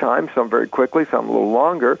period of time, some very quickly, some a little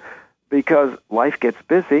longer, because life gets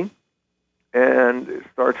busy and it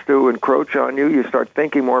starts to encroach on you. You start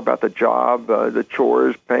thinking more about the job, the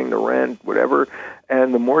chores, paying the rent, whatever.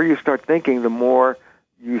 And the more you start thinking, the more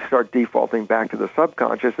you start defaulting back to the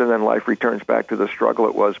subconscious, and then life returns back to the struggle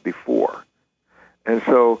it was before. And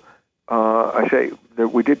so I say that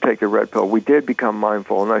we did take the red pill. We did become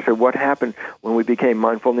mindful. And I said, what happened when we became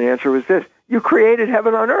mindful? And the answer was this: you created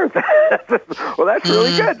heaven on earth. Well, that's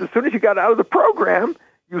really good. As soon as you got out of the program,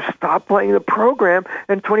 you stopped playing the program,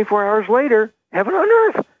 and 24 hours later, heaven on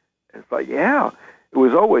earth. And it's like, yeah, it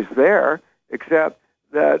was always there, except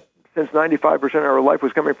that since 95% of our life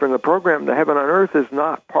was coming from the program, the heaven on earth is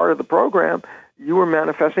not part of the program. You were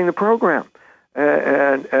manifesting the program,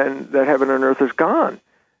 and that heaven on earth is gone.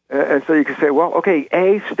 And so you can say, well, okay,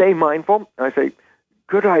 A, stay mindful. And I say,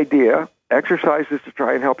 good idea. Exercises to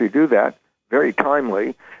try and help you do that. Very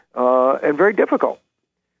timely and very difficult.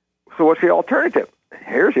 So what's the alternative?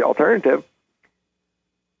 Here's the alternative.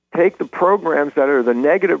 Take the programs that are the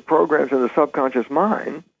negative programs in the subconscious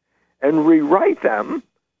mind and rewrite them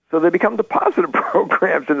so they become the positive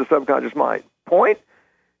programs in the subconscious mind. Point,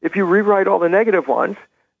 if you rewrite all the negative ones,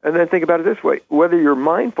 and then think about it this way: whether you're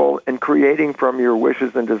mindful and creating from your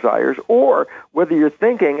wishes and desires, or whether you're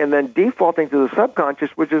thinking and then defaulting to the subconscious,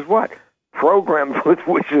 which is what? Programmed with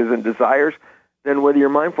wishes and desires, then whether you're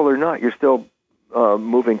mindful or not, you're still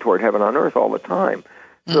moving toward heaven on earth all the time.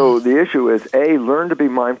 So the issue is, A, learn to be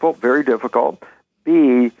mindful, very difficult.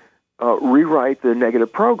 B, rewrite the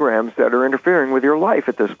negative programs that are interfering with your life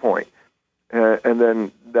at this point. And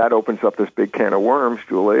then that opens up this big can of worms,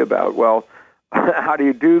 Julie, about, well, how do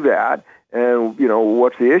you do that? And,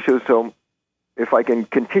 what's the issue? So if I can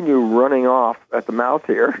continue running off at the mouth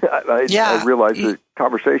here, I realize the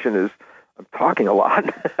conversation is, I'm talking a lot.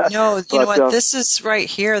 No, you know what? This is right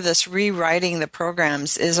here, this rewriting the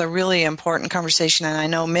programs is a really important conversation. And I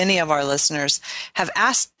know many of our listeners have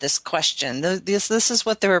asked this question. This is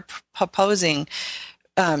what they were proposing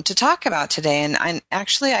to talk about today. And I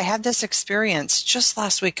had this experience just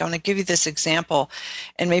last week. I want to give you this example,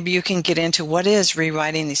 and maybe you can get into what is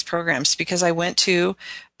rewriting these programs, because I went to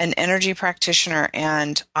an energy practitioner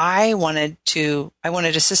and I wanted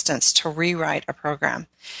assistance to rewrite a program.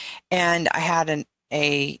 And I had an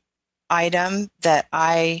item that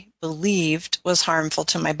I believed was harmful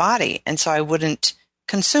to my body, and so I wouldn't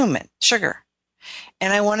consume it, sugar.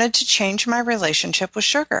 And I wanted to change my relationship with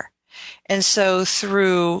sugar. And so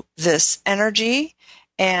through this energy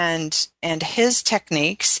and his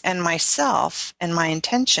techniques and myself and my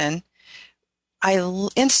intention, I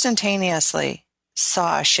instantaneously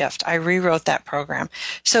saw a shift. I rewrote that program.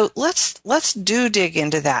 So let's dig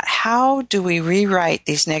into that. How do we rewrite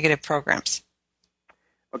these negative programs?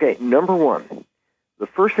 Okay, number one, the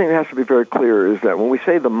first thing that has to be very clear is that when we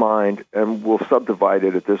say the mind, and we'll subdivide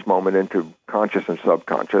it at this moment into conscious and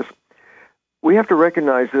subconscious, we have to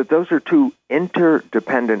recognize that those are two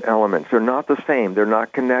interdependent elements. They're not the same. They're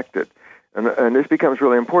not connected. And this becomes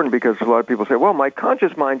really important because a lot of people say, well, my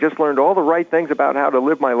conscious mind just learned all the right things about how to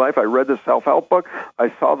live my life. I read the self-help book.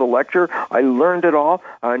 I saw the lecture. I learned it all.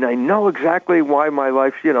 And I know exactly why my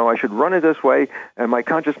life, I should run it this way. And my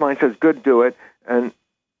conscious mind says, good, do it. And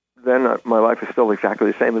then my life is still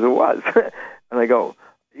exactly the same as it was. And I go,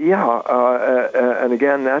 and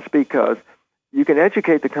again, that's because you can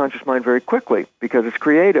educate the conscious mind very quickly because it's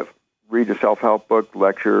creative. Read the self-help book,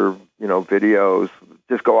 lecture, videos,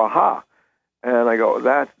 just go, aha. And I go,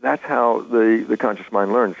 that's how the conscious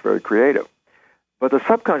mind learns, very creative. But the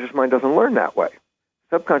subconscious mind doesn't learn that way.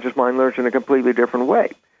 Subconscious mind learns in a completely different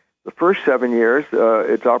way. The first 7 years,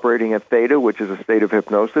 it's operating at theta, which is a state of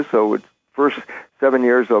hypnosis. So its first 7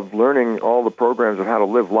 years of learning all the programs of how to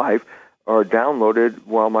live life are downloaded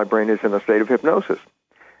while my brain is in a state of hypnosis.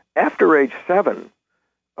 After age 7,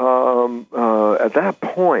 at that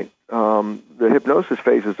point, the hypnosis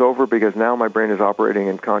phase is over because now my brain is operating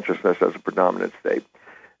in consciousness as a predominant state.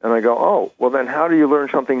 And I go, oh, well, then how do you learn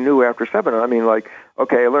something new after 7? I mean,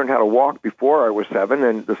 okay, I learned how to walk before I was 7,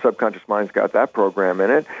 and the subconscious mind's got that program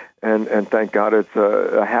in it. And thank God it's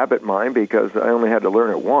a habit mind because I only had to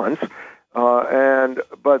learn it once.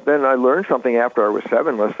 But then I learned something after I was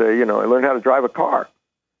 7. Let's say, I learned how to drive a car.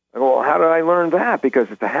 I go, well, how did I learn that?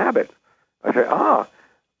 Because it's a habit. I say,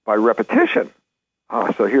 by repetition.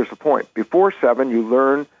 So here's the point. Before 7, you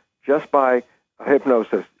learn just by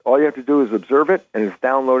hypnosis. All you have to do is observe it, and it's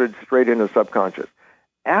downloaded straight into the subconscious.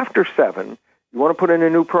 After 7, you want to put in a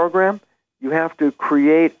new program, you have to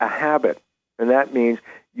create a habit. And that means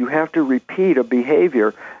you have to repeat a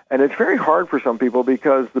behavior. And it's very hard for some people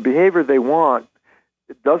because the behavior they want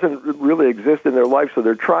it doesn't really exist in their life, so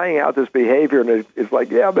they're trying out this behavior, and it's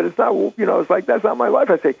like, yeah, but it's not, it's like, that's not my life.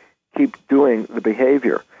 I say, keep doing the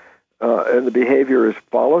behavior. And the behavior is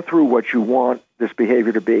follow through what you want this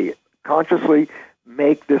behavior to be. Consciously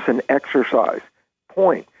make this an exercise.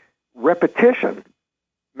 Point. Repetition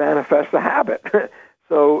manifests the habit.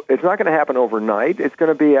 So it's not going to happen overnight. It's going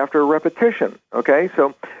to be after a repetition. Okay?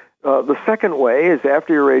 So the second way is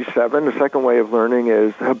after you're age 7, the second way of learning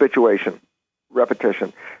is habituation,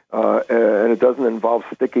 repetition. And it doesn't involve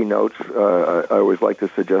sticky notes. I always like to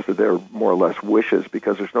suggest that they're more or less wishes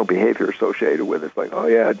because there's no behavior associated with it. It's like, oh,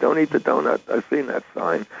 yeah, don't eat the donut. I've seen that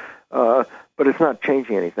sign. But it's not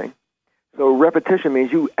changing anything. So repetition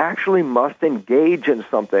means you actually must engage in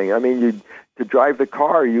something. I mean, to drive the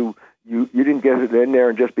car, you didn't get it in there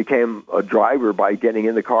and just became a driver by getting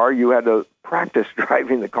in the car. You had to practice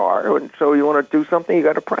driving the car. And so you want to do something, you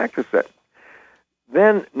got to practice it.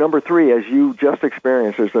 Then, number 3, as you just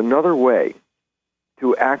experienced, there's another way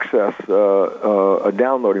to access a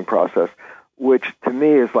downloading process, which to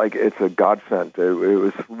me is like it's a godsend.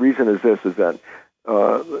 Reason is this, is that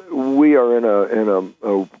we are in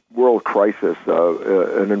a world crisis,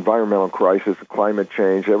 an environmental crisis, climate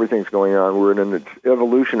change, everything's going on. We're in an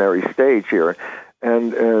evolutionary stage here.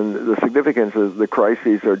 And the significance is the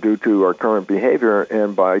crises are due to our current behavior,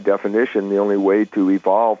 and by definition, the only way to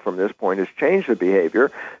evolve from this point is change the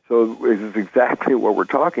behavior. So this is exactly what we're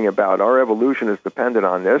talking about. Our evolution is dependent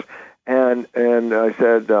on this. And I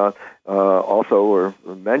said also, or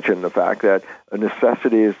mentioned the fact that a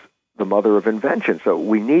necessity is the mother of invention. So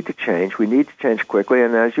we need to change. We need to change quickly.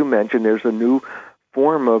 And as you mentioned, there's a new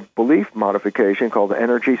form of belief modification called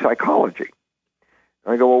energy psychology.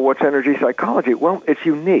 I go, well, what's energy psychology? Well, it's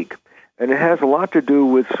unique, and it has a lot to do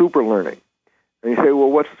with super learning. And you say, well,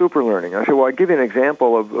 what's super learning? I say, well, I'll give you an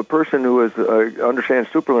example of a person who understands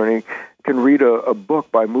super learning can read a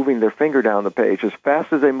book by moving their finger down the page. As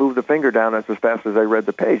fast as they move the finger down, that's as fast as they read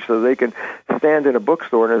the page. So they can stand in a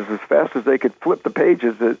bookstore, and as fast as they could flip the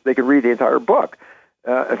pages, they could read the entire book.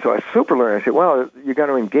 And so I super learning. I say, well, you got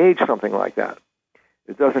to engage something like that.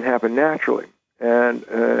 It doesn't happen naturally.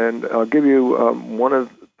 And I'll give you one of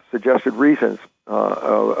the suggested reasons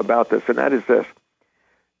about this, and that is this.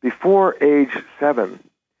 Before age 7,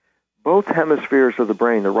 both hemispheres of the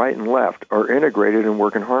brain, the right and left, are integrated and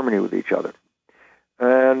work in harmony with each other.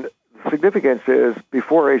 And the significance is,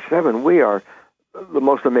 before age 7, we are the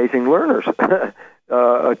most amazing learners.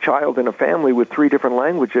 A child in a family with 3 different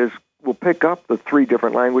languages will pick up the 3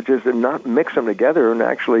 different languages and not mix them together and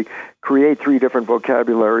actually create 3 different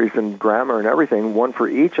vocabularies and grammar and everything, one for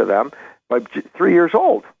each of them, by 3 years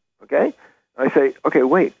old, okay? I say, okay,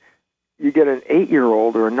 wait, you get an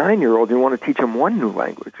 8-year-old or a 9-year-old, you want to teach them one new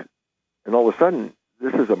language. And all of a sudden,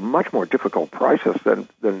 this is a much more difficult process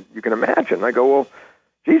than you can imagine. I go, well,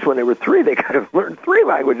 geez, when they were 3, they could have learned 3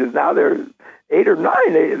 languages. Now they're 8 or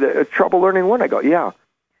 9. They have trouble learning 1. I go, yeah,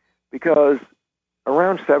 because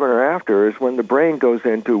around 7 or after is when the brain goes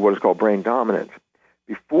into what is called brain dominance.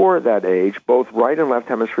 Before that age, both right and left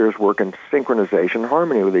hemispheres work in synchronization,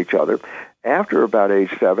 harmony with each other. After about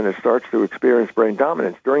age 7, it starts to experience brain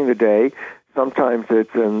dominance. During the day, sometimes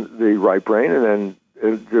it's in the right brain, and then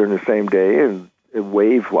during the same day, and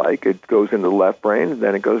wave-like, it goes into the left brain, and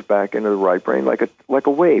then it goes back into the right brain like a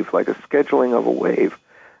wave, like a scheduling of a wave.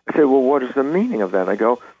 I say, well, what is the meaning of that? I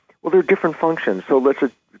go, well, there are different functions. So let's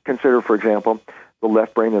consider, for example, the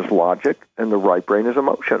left brain is logic, and the right brain is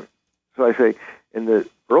emotion. So I say, in the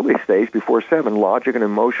early stage, before 7, logic and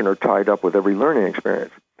emotion are tied up with every learning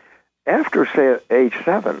experience. After, say, age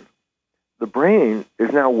 7, the brain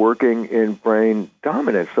is now working in brain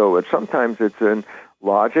dominance. So sometimes it's in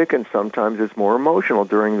logic, and sometimes it's more emotional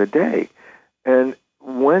during the day. And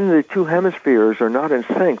when the two hemispheres are not in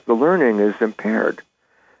sync, the learning is impaired.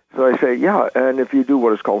 So I say, yeah, and if you do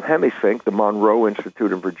what is called hemisync, the Monroe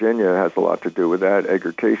Institute in Virginia has a lot to do with that,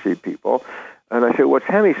 Edgar Cayce people. And I say, what's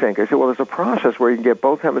hemisync? I say, well, it's a process where you can get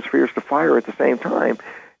both hemispheres to fire at the same time.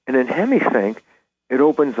 And in hemisync, it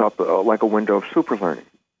opens up like a window of superlearning.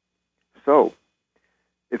 So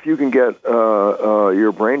if you can get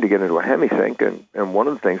your brain to get into a hemisync, and one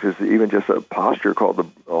of the things is even just a posture called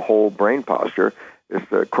the whole brain posture, is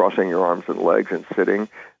crossing your arms and legs and sitting,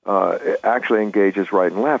 it actually engages right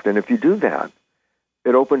and left. And if you do that,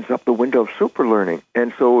 it opens up the window of superlearning.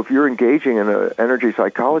 And so if you're engaging in an energy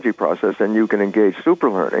psychology process and you can engage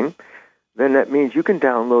superlearning, then that means you can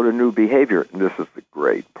download a new behavior. And this is the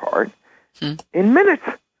great part. In minutes,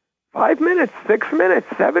 5 minutes, 6 minutes,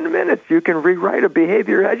 7 minutes, you can rewrite a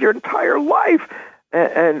behavior as your entire life.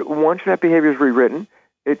 And once that behavior is rewritten,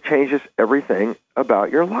 it changes everything about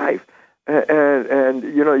your life. And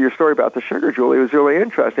you know, your story about the sugar, Julie, was really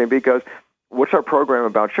interesting because what's our program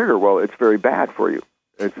about sugar? Well, it's very bad for you.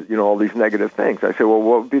 It's, you know, all these negative things. I say, well,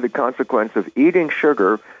 what would be the consequence of eating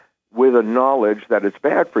sugar with a knowledge that it's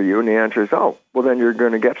bad for you? And the answer is, oh, well, then you're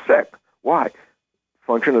going to get sick. Why?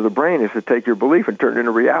 Function of the brain is to take your belief and turn it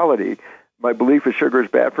into reality. My belief is sugar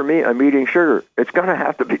is bad for me. I'm eating sugar. It's going to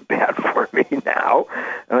have to be bad for me now.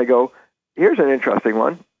 And I go, here's an interesting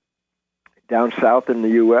one. Down south in the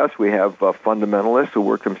U.S., we have fundamentalists who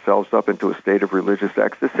work themselves up into a state of religious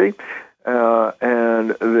ecstasy.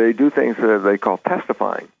 And they do things that they call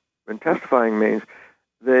testifying. And testifying means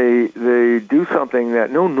they do something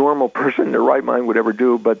that no normal person in their right mind would ever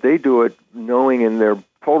do, but they do it knowing in their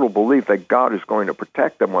total belief that God is going to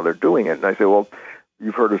protect them while they're doing it. And I say, well,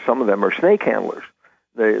 you've heard of some of them are snake handlers.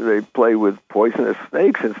 They play with poisonous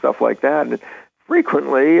snakes and stuff like that. And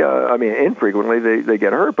frequently, infrequently, they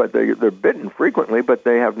get hurt, but they're bitten frequently, but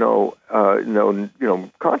they have no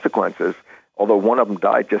consequences. Although one of them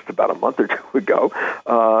died just about a month or 2 ago.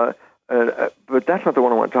 But that's not the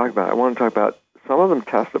one I want to talk about. I want to talk about some of them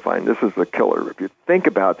testifying. This is the killer. If you think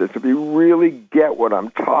about this, if you really get what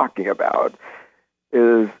I'm talking about,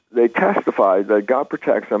 is they testify that God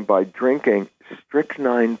protects them by drinking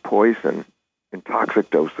strychnine poison in toxic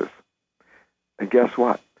doses. And guess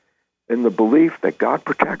what? In the belief that God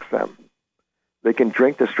protects them, they can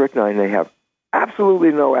drink the strychnine. They have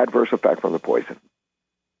absolutely no adverse effect from the poison.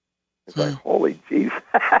 It's like, holy jeez,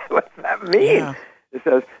 what's that mean? Yeah. It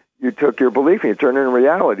says, you took your belief and you turned it into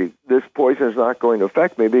reality. This poison is not going to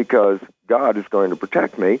affect me because God is going to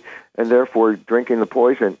protect me, and therefore drinking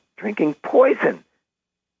poison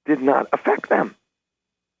did not affect them.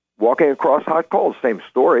 Walking across hot coals, same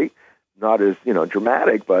story. Not as,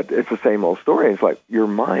 dramatic, but it's the same old story. It's like your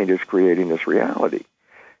mind is creating this reality.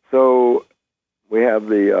 So we have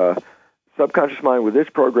the subconscious mind with its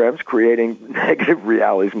programs creating negative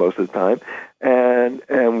realities most of the time,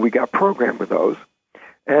 and we got programmed with those,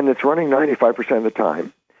 and it's running 95% of the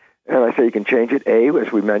time. And I say you can change it.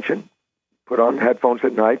 As we mentioned, put on headphones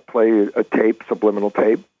at night, play a tape, subliminal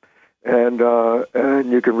tape, and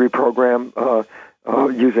you can reprogram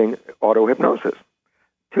using auto-hypnosis.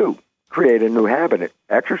 2, create a new habit.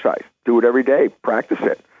 Exercise. Do it every day. Practice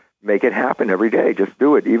it. Make it happen every day. Just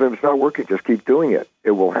do it. Even if it's not working, just keep doing it.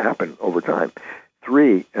 It will happen over time.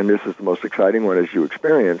 3, and this is the most exciting one as you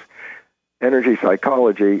experience, energy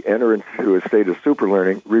psychology, enter into a state of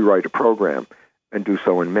superlearning, rewrite a program, and do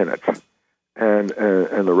so in minutes. And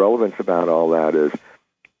the relevance about all that is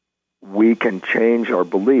we can change our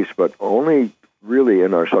beliefs, but only really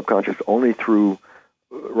in our subconscious, only through,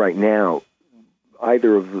 right now, any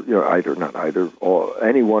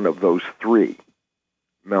one of those 3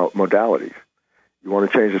 modalities. You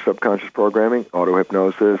want to change the subconscious programming,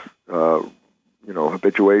 auto-hypnosis,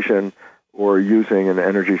 habituation, or using an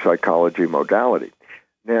energy psychology modality.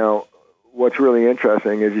 Now, what's really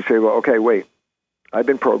interesting is you say, well, okay, wait, I've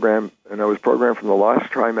been programmed, and I was programmed from the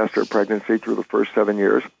last trimester of pregnancy through the first 7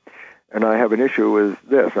 years, and I have an issue with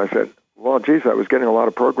this. I said, well, geez, I was getting a lot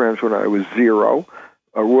of programs when I was 0,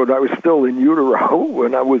 or when I was still in utero,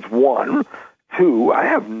 when I was 1, 2. I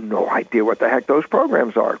have no idea what the heck those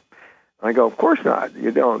programs are. I go, of course not.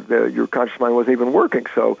 You don't. Your conscious mind wasn't even working.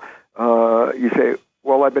 So you say,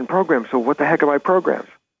 well, I've been programmed, so what the heck are my programs?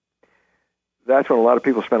 That's when a lot of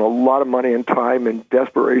people spend a lot of money and time and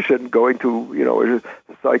desperation going to,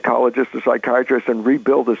 a psychologist, a psychiatrist, and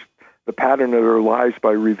rebuild the pattern of their lives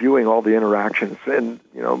by reviewing all the interactions and,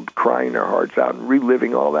 crying their hearts out and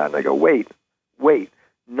reliving all that. And I go, wait,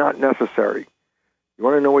 not necessary. You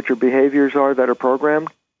want to know what your behaviors are that are programmed?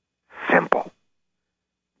 Simple.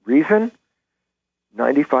 Reason?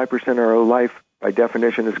 95% of our life, by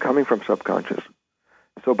definition, is coming from subconscious.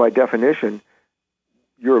 So by definition,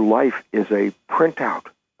 your life is a printout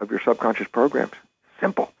of your subconscious programs.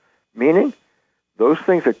 Simple. Meaning, those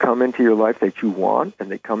things that come into your life that you want,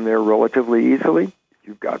 and they come there relatively easily,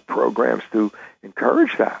 you've got programs to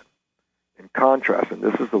encourage that. In contrast, and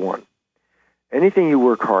this is the one, anything you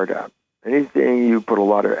work hard at, anything you put a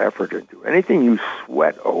lot of effort into, anything you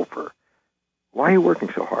sweat over, why are you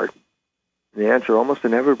working so hard? And the answer almost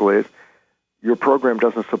inevitably is your program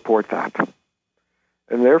doesn't support that.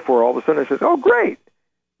 And therefore, all of a sudden it says, oh, great.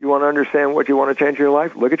 You want to understand what you want to change in your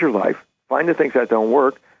life? Look at your life, find the things that don't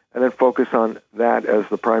work, and then focus on that as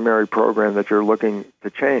the primary program that you're looking to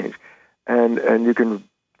change. And you can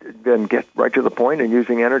then get right to the point, and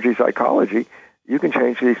using energy psychology, you can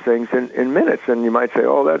change these things in minutes. And you might say,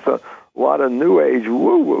 oh, that's a lot of new age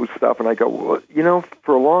woo-woo stuff. And I go, well,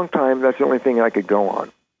 for a long time, that's the only thing I could go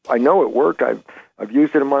on. I know it worked. I've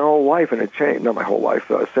used it in my whole life, and it changed, not my whole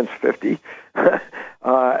life, since 50.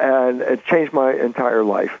 And it changed my entire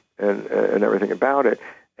life and everything about it.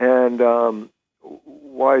 And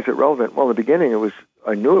why is it relevant? Well, in the beginning,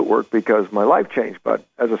 I knew it worked because my life changed. But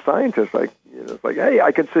as a scientist, it's like, hey,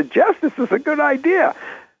 I can suggest this is a good idea.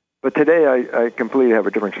 But today, I completely have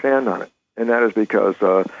a different stand on it. And that is because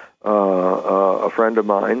a friend of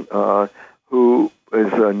mine who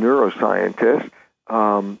is a neuroscientist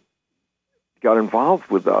got involved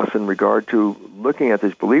with us in regard to looking at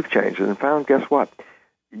these belief changes and found, guess what?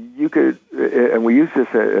 You could, and we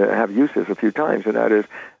have used this a few times, and that is,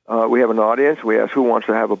 we have an audience. We ask who wants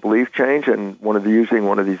to have a belief change, and using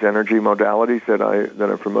one of these energy modalities that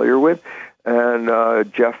I'm familiar with.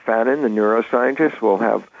 And Jeff Fannin, the neuroscientist, will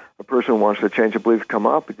have a person who wants to change a belief come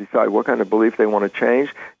up and decide what kind of belief they want to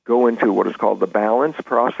change, go into what is called the balance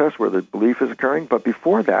process where the belief is occurring. But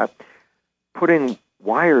before that, putting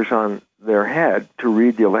wires on their head to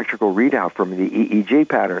read the electrical readout from the EEG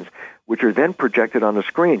patterns, which are then projected on the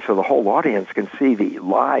screen so the whole audience can see the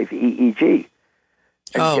live EEG.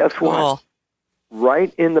 And guess what?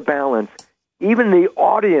 Right in the balance, even the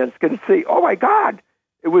audience can see, oh my God,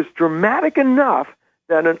 it was dramatic enough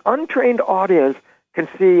that an untrained audience can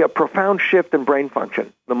see a profound shift in brain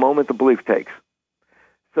function the moment the belief takes.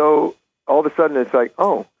 So all of a sudden it's like,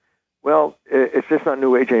 oh, well, it's just not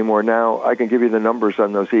New Age anymore. Now I can give you the numbers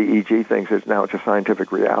on those EEG things. It's a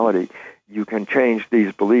scientific reality. You can change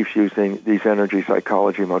these beliefs using these energy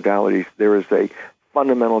psychology modalities. There is a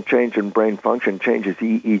fundamental change in brain function, changes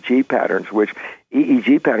EEG patterns, which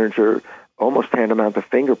EEG patterns are almost tantamount to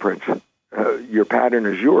fingerprints. Your pattern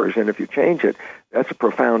is yours, and if you change it, that's a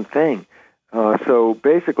profound thing. So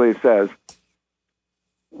basically it says,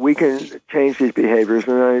 we can change these behaviors,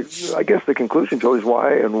 and I guess the conclusion is always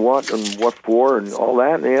why and what for and all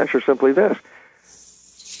that, and the answer is simply this.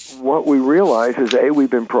 What we realize is, A, we've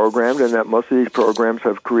been programmed, and that most of these programs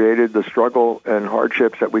have created the struggle and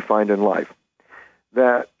hardships that we find in life,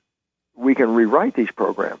 that we can rewrite these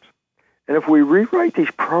programs. And if we rewrite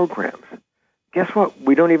these programs, guess what?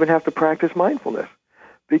 We don't even have to practice mindfulness,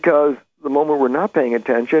 because the moment we're not paying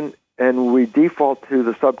attention and we default to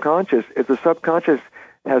the subconscious, if the subconscious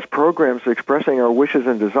has programs expressing our wishes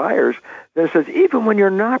and desires, then it says even when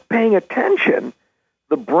you're not paying attention,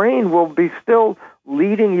 the brain will be still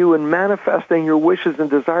leading you and manifesting your wishes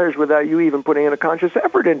and desires without you even putting in a conscious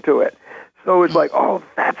effort into it. So it's like, oh,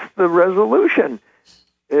 that's the resolution,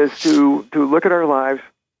 is to look at our lives,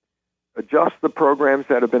 adjust the programs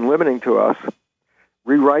that have been limiting to us,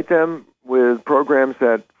 rewrite them with programs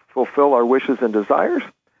that fulfill our wishes and desires,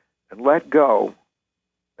 and let go.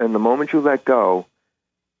 And the moment you let go,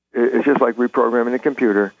 it's just like reprogramming a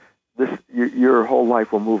computer. Your whole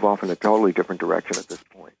life will move off in a totally different direction at this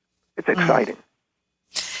point. It's exciting.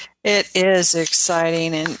 It is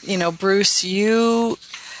exciting. And, Bruce, you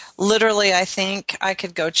literally, I think I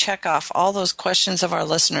could go check off all those questions of our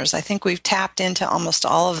listeners. I think we've tapped into almost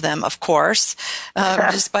all of them, of course.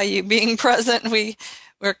 Just by you being present,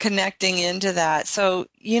 we're connecting into that. So,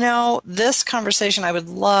 this conversation, I would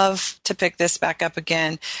love to pick this back up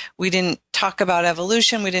again. We didn't talk about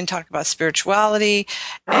evolution. We didn't talk about spirituality.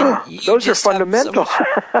 And those are fundamental.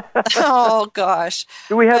 Oh, gosh.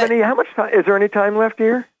 Do we have how much time? Is there any time left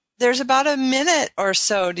here? There's about a minute or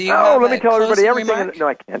so. Do you have let me tell everybody everything. Remark? No,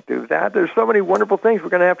 I can't do that. There's so many wonderful things. We're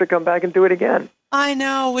going to have to come back and do it again. I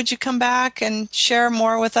know. Would you come back and share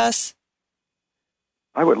more with us?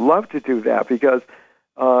 I would love to do that because,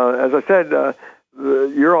 as I said,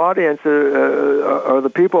 your audience are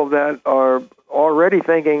the people that are already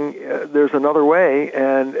thinking there's another way,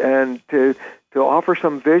 and to offer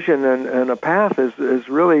some vision and a path is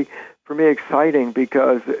really, for me, exciting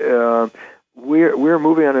because we're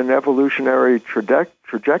moving on an evolutionary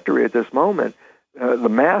trajectory at this moment. The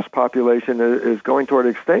mass population is going toward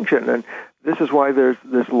extinction, and this is why there's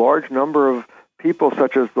this large number of people,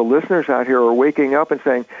 such as the listeners out here, are waking up and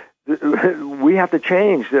saying, we have to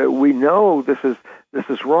change. We know this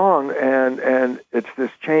is wrong, and it's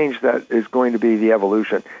this change that is going to be the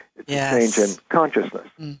evolution. It's a change in consciousness.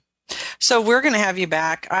 So we're going to have you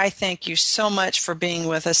back. I thank you so much for being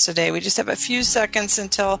with us today. We just have a few seconds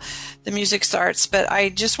until the music starts, but I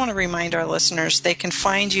just want to remind our listeners they can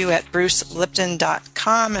find you at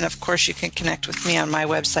brucelipton.com, and of course you can connect with me on my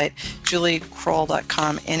website,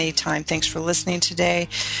 juliekroll.com, anytime. Thanks for listening today.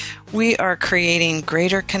 We are creating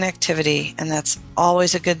greater connectivity, and that's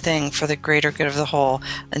always a good thing for the greater good of the whole.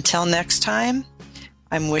 Until next time,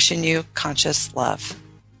 I'm wishing you conscious love.